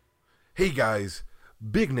 Hey guys,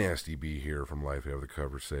 Big Nasty B here from Life Out of the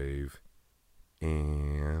Cover Save,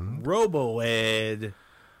 and Roboed.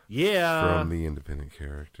 Yeah. from the Independent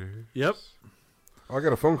Characters. Yep. Oh, I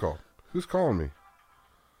got a phone call. Who's calling me?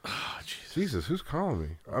 Oh, Jesus, who's calling me?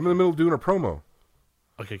 I'm in the middle of doing a promo.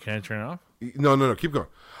 Okay, can I turn it off? No, keep going.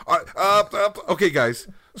 Okay, guys.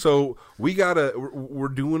 So we're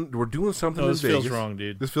doing something. No, in this feels Vegas. wrong,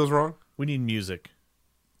 dude. This feels wrong. We need music.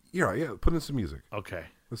 You're right. Yeah, put in some music. Okay.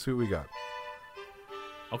 Let's see what we got.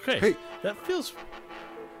 Okay. Hey. That feels...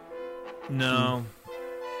 No.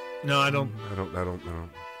 No, I don't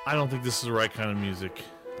think this is the right kind of music.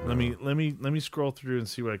 Let me scroll through and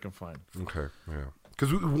see what I can find. Okay, yeah.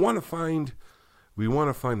 Because we want to find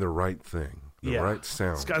the right thing, the right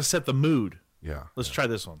sound. It's got to set the mood. Yeah. Let's try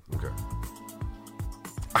this one. Okay.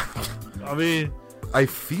 I mean, I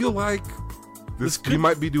feel like This we could-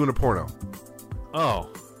 might be doing a porno. oh,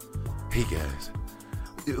 Hey guys,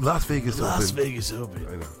 Las Vegas Las Open. Vegas I Open. know,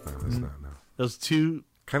 no, that's not. No, Those two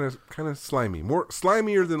kind of slimy, more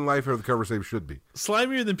slimier than Life Out of the Cover Save should be.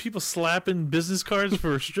 slimier than people slapping business cards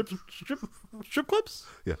for strip clips.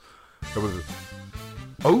 Yeah. That was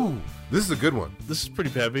oh, this is a good one. This is pretty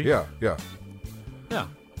peppy. Yeah.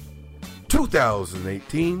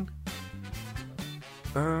 2018.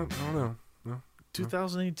 I don't know. No,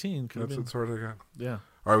 2018 could have that's been. as far as I got. Yeah.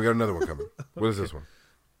 All right, we got another one coming. What is this one?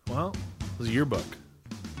 Well, it was a yearbook.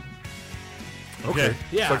 Okay.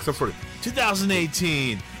 Yeah. It's like some sort of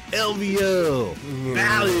 2018 LVO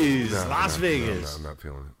Valleys Las Vegas. No, I'm not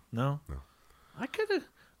feeling it. No. No. I could have.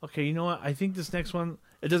 Okay, you know what? I think this next one.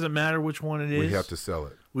 It doesn't matter which one it is. We have to sell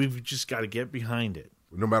it. We've just got to get behind it.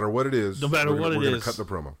 No matter what it is. No matter what it we're gonna is. cut the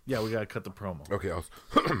promo. Yeah, we got to cut the promo. Okay,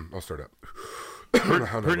 I'll start out.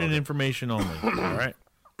 Pertinent information only. All right.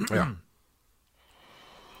 Yeah.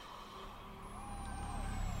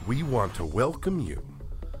 We want to welcome you.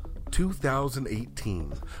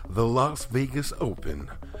 2018, the Las Vegas Open.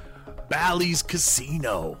 Bally's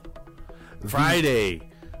Casino. Friday.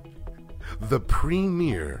 The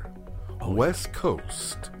premier West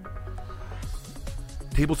Coast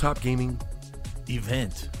tabletop gaming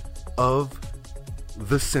Event. of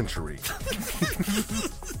the century.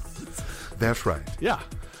 That's right. Yeah.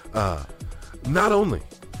 Not only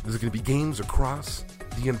is it going to be games across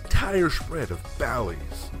the entire spread of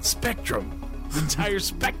Bally's, Spectrum. The entire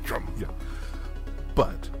spectrum. yeah,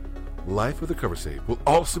 but Life with a Cover Save will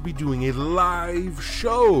also be doing a live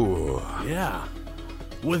show. Yeah.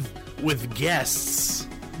 With guests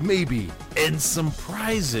Maybe, and some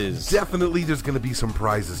prizes. definitely, there's going to be some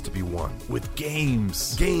prizes to be won. With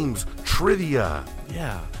games. Games, trivia.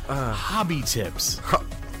 Yeah. Hobby tips.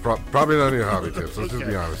 Probably not any hobby tips. Let's just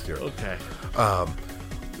be honest here. Okay.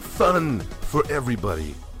 Fun for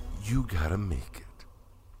everybody. You gotta make it.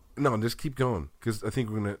 No, just keep going because I think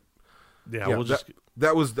we're gonna. Yeah, we'll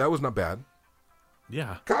that was not bad.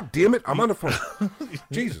 Yeah. God damn it! I'm on the phone.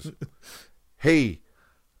 Jesus. Hey,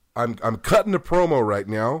 I'm cutting a promo right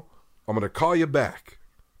now. I'm gonna call you back.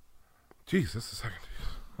 Jeez, that's the second.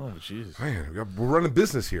 Oh, Jesus. Man, we're running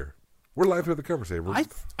business here. We're live here at the Cover Save.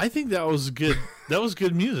 I think that was good. That was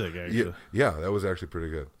good music, actually. Yeah, that was actually pretty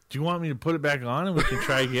good. Do you want me to put it back on and we can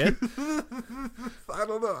try again? I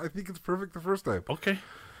don't know. I think it's perfect the first time. Okay.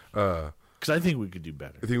 Because I think we could do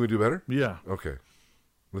better. You think we do better? Yeah. Okay.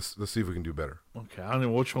 Let's see if we can do better. Okay. I don't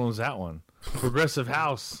know which one was that one. Progressive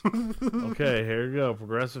House. Okay, here we go.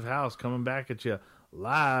 Progressive House coming back at you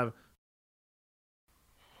live.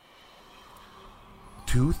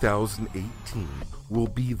 2018 will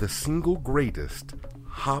be the single greatest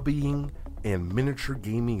hobbying and miniature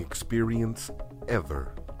gaming experience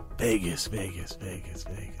ever. Vegas, Vegas, Vegas,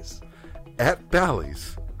 Vegas. At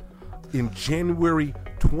Bally's in January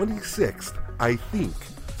 26th, I think,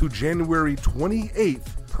 through January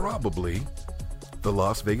 28th, probably, the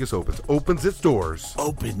Las Vegas opens its doors.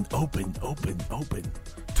 Open.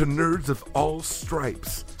 To nerds of all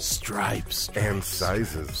stripes. Stripes. And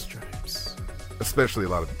sizes. Stripes. Especially a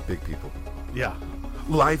lot of big people. Yeah.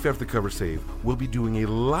 Life After Cover Save will be doing a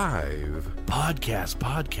live podcast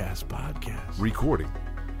recording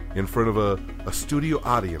in front of a studio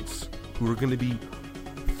audience who are going to be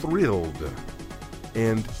thrilled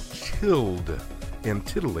and chilled and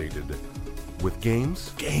titillated with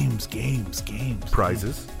games,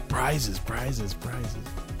 prizes,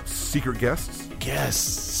 secret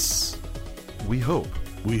guests. We hope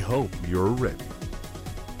you're ready.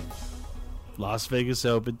 Las Vegas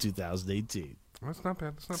Open 2018. That's not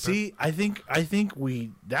bad. See, I think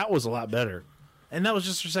that was a lot better, and that was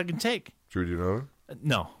just our second take. Drew, do you know?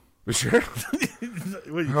 No. You sure?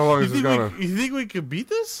 How long is this going on? You think we could beat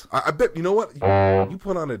this? I bet. You know what? You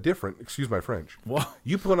put on a different. Excuse my French. What?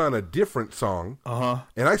 You put on a different song.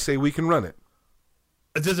 And I say we can run it.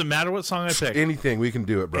 It doesn't matter what song I pick. Anything we can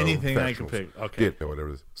do it, bro. Anything I can pick. Okay. Yeah, whatever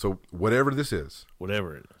it is. So whatever this is.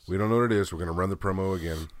 Whatever it is. We don't know what it is. We're going to run the promo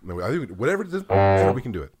again. No, I think whatever it is, we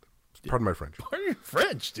can do it. Pardon my French. Pardon your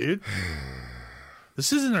French, dude.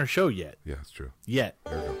 This isn't our show yet. Yeah, it's true. Yet.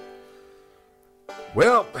 There we go.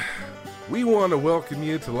 Well, we want to welcome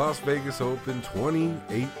you to Las Vegas Open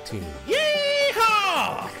 2018.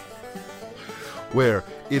 Yeehaw! Where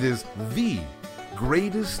it is the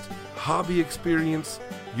greatest hobby experience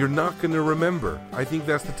you're not going to remember. I think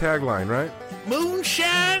that's the tagline, right?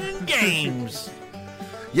 Moonshine and games.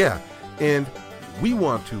 Yeah, and we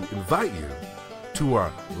want to invite you to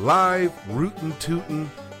our live Rootin' Tootin'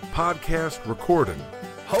 podcast recording.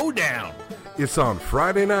 Hoedown. It's on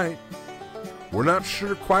Friday night. We're not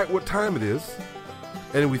sure quite what time it is,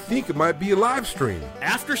 and we think it might be a live stream.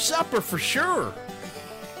 After supper for sure.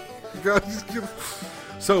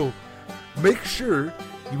 So, make sure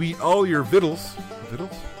you eat all your vittles.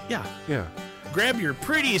 Vittles? Yeah. Yeah. Grab your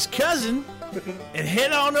prettiest cousin and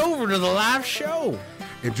head on over to the live show.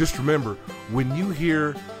 And just remember, when you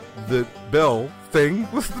hear the bell thing,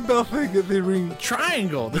 what's the bell thing that they ring?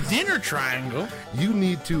 Triangle, the dinner triangle. You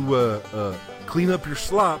need to clean up your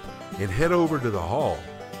slop and head over to the hall,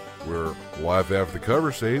 where Live After the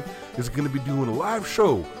Cover Save is going to be doing a live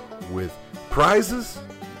show with prizes,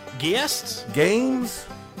 guests, games,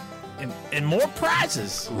 and more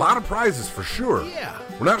prizes. A lot of prizes for sure. Yeah.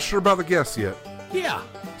 We're not sure about the guests yet. Yeah.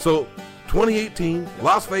 So, 2018,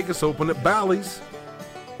 Las Vegas Open at Bally's,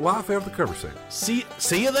 Live After the Cover Save. See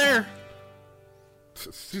you there.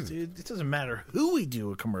 Dude, it doesn't matter who we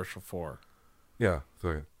do a commercial for. Yeah.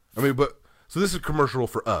 So this is a commercial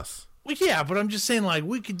for us. Well, yeah, but I'm just saying, like,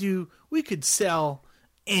 we could sell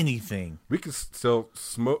anything. We could sell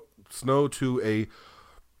snow to a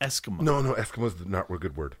Eskimo. No, Eskimo's not a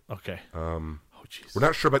good word. Okay. Oh, jeez. We're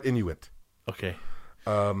not sure about Inuit. Okay.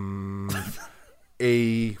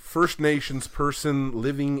 A First Nations person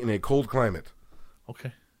living in a cold climate.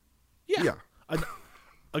 Okay. Yeah. Yeah.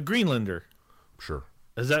 A Greenlander. Sure.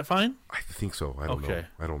 Is that fine? I think so. I don't know.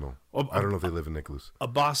 I don't know. I don't know if they live in igloos. A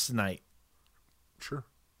Bostonite. Sure.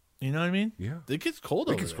 You know what I mean? Yeah. It gets cold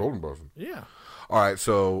over there. It gets cold in Boston. Yeah. All right.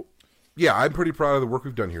 So, yeah, I'm pretty proud of the work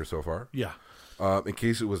we've done here so far. Yeah. In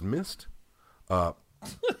case it was missed. Yeah.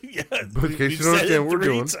 But in case you don't understand what we're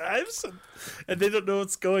doing. Times and they don't know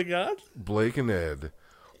what's going on. Blake and Ed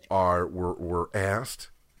were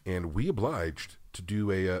asked, and we obliged to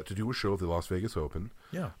do a show at the Las Vegas Open.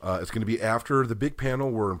 Yeah. It's going to be after the big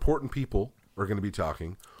panel where important people are going to be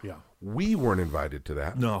talking. Yeah. We weren't invited to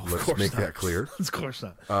that. No, let's make that clear. Of course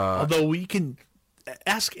not. Although we can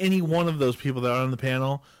ask any one of those people that are on the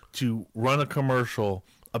panel to run a commercial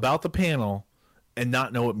about the panel and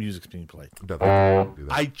not know what music's being played. Do that.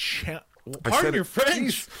 Pardon your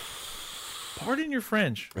French. Pardon your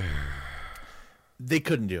French. They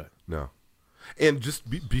couldn't do it. No. And just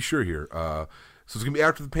be sure here. So it's gonna be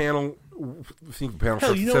after the panel. I think the panel Hell,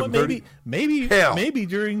 starts you at know what? 7:30. Maybe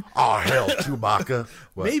during Chewbacca.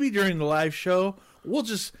 What? maybe during the live show, we'll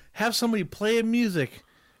just have somebody play a music,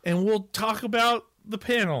 and we'll talk about the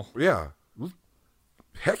panel. Yeah.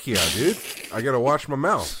 Heck yeah, dude. I gotta watch my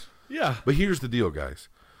mouth. Yeah. But here's the deal, guys.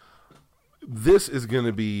 This is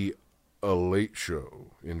gonna be a late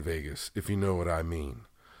show in Vegas, if you know what I mean.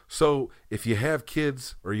 So if you have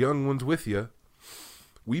kids or young ones with you,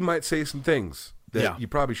 we might say some things that you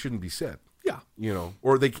probably shouldn't be said. Yeah. You know,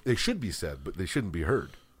 or they should be said, but they shouldn't be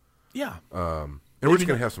heard. Yeah. And we're just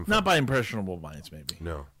going to have some fun. Not by impressionable minds, maybe.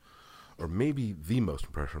 No. Or maybe the most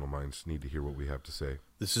impressionable minds need to hear what we have to say.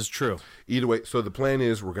 This is true. Either way, so the plan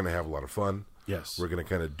is we're going to have a lot of fun. Yes. We're going to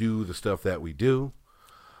kind of do the stuff that we do.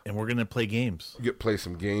 And we're going to play games. Play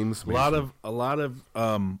some games. A lot of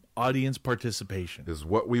audience participation is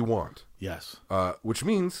what we want. Yes. Which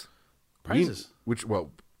means prizes.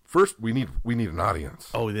 First we need an audience.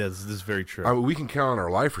 Oh, yeah, this is very true. I mean, we can count on our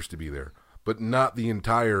lifers to be there, but not the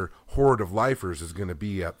entire horde of lifers is going to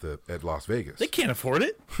be at Las Vegas. They can't afford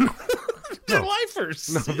it. They're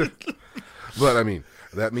lifers. No, but I mean,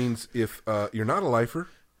 that means if you're not a lifer,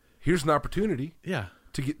 here's an opportunity. Yeah.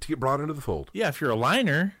 To get brought into the fold. Yeah, if you're a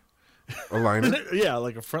liner. A liner? Yeah,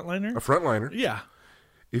 like a frontliner. A frontliner. Yeah.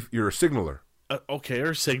 If you're a signaler. Okay, or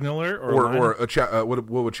a signaler, or what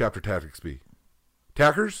would chapter tactics be?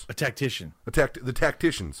 Tackers? A tactician. The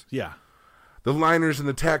tacticians. Yeah. The liners and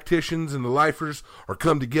the tacticians and the lifers are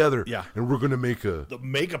come together. Yeah. And we're gonna make the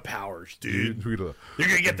mega powers, dude. You're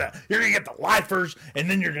gonna get the lifers, and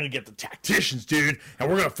then you're gonna get the tacticians, dude, and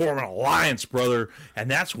we're gonna form an alliance, brother. And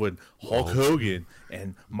that's when Hulk Hogan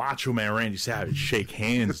and Macho Man Randy Savage shake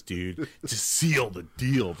hands, dude, to seal the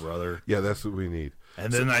deal, brother. Yeah, that's what we need.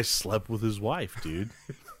 And then I slept with his wife, dude.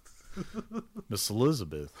 Miss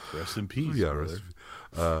Elizabeth. Rest in peace. Yeah,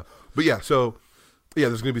 brother. But yeah, so yeah,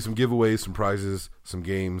 there's going to be some giveaways, some prizes, some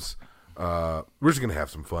games. We're just going to have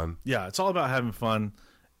some fun. Yeah, it's all about having fun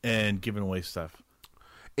and giving away stuff.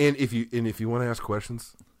 And if you want to ask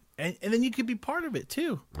questions, and then you could be part of it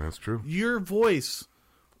too. That's true. Your voice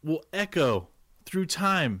will echo through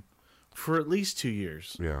time for at least 2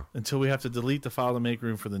 years. Yeah. Until we have to delete the file to make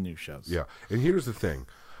room for the new shows. Yeah. And here's the thing.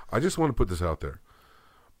 I just want to put this out there.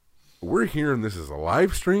 We're hearing this as a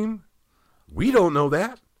live stream. We don't know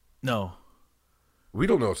that. No. We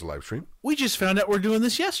don't know it's a live stream. We just found out we're doing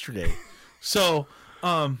this yesterday. So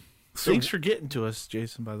thanks for getting to us,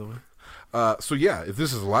 Jason, by the way. So yeah, if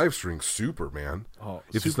this is a live stream, Superman. Oh,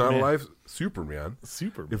 if it's not a live Superman.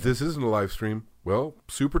 If this isn't a live stream, well,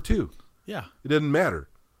 Super 2. Yeah. It doesn't matter.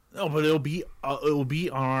 No, but it'll be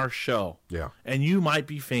on our show. Yeah. And you might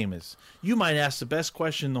be famous. You might ask the best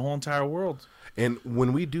question in the whole entire world. And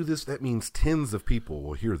when we do this, that means tens of people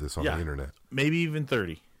will hear this on the internet. Maybe even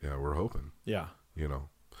 30. Yeah, we're hoping. Yeah. You know.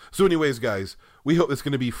 So anyways, guys, we hope it's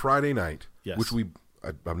going to be Friday night. Yes. Which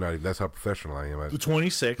I'm not even, that's how professional I am. The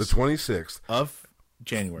 26th. The 26th. Of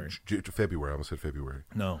January. February. I almost said February.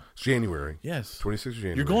 No. It's January. Yes. 26th of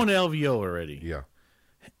January. You're going to LVO already. Yeah.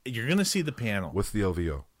 You're going to see the panel. What's the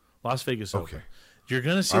LVO? Las Vegas Open. Okay. You're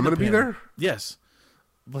going to see I'm going to be there? Yes.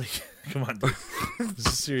 Like, come on, dude. This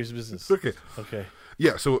is serious business. Okay. Okay.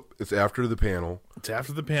 Yeah, so it's after the panel. It's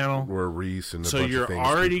after the panel. Where Reese and a so bunch you're of famous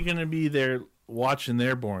already going to be there watching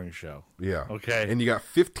their boring show. Yeah. Okay. And you got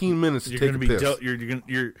 15 minutes to take a piss.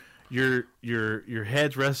 Your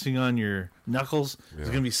head's resting on your knuckles. Yeah. It's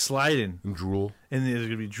going to be sliding. And drool. And there's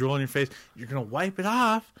going to be drool on your face. You're going to wipe it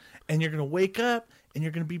off, and you're going to wake up, and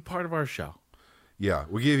you're going to be part of our show. Yeah,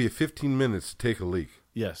 we'll give you 15 minutes to take a leak.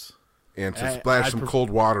 Yes. And to splash some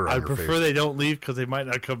cold water on your face. I prefer they don't leave because they might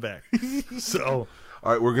not come back. So,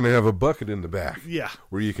 all right, we're going to have a bucket in the back. Yeah.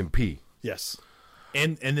 Where you can pee. Yes.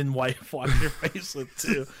 And then wash your face with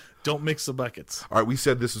too. Don't mix the buckets. All right, we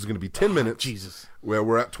said this was going to be 10 minutes. Jesus. Well,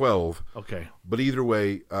 we're at 12. Okay. But either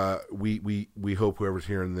way, we hope whoever's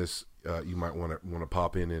hearing this, you might want to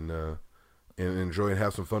pop in and enjoy and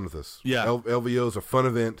have some fun with us. Yeah. LVO is a fun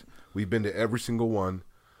event. We've been to every single one.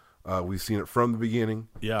 We've seen it from the beginning.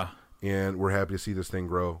 Yeah. And we're happy to see this thing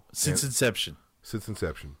grow. Since inception.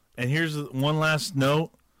 And here's one last note.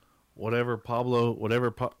 Whatever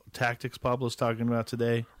tactics Pablo's talking about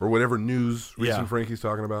today. Or whatever news Reese and Frankie's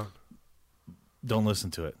talking about. Don't listen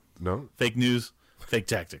to it. No? Fake news, fake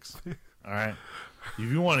tactics. All right?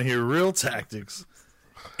 If you want to hear real tactics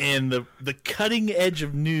and the cutting edge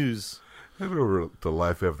of news. Head over to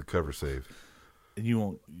Life After the Cover Save. And you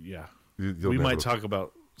won't, yeah. We might talk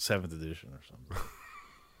about 7th edition or something.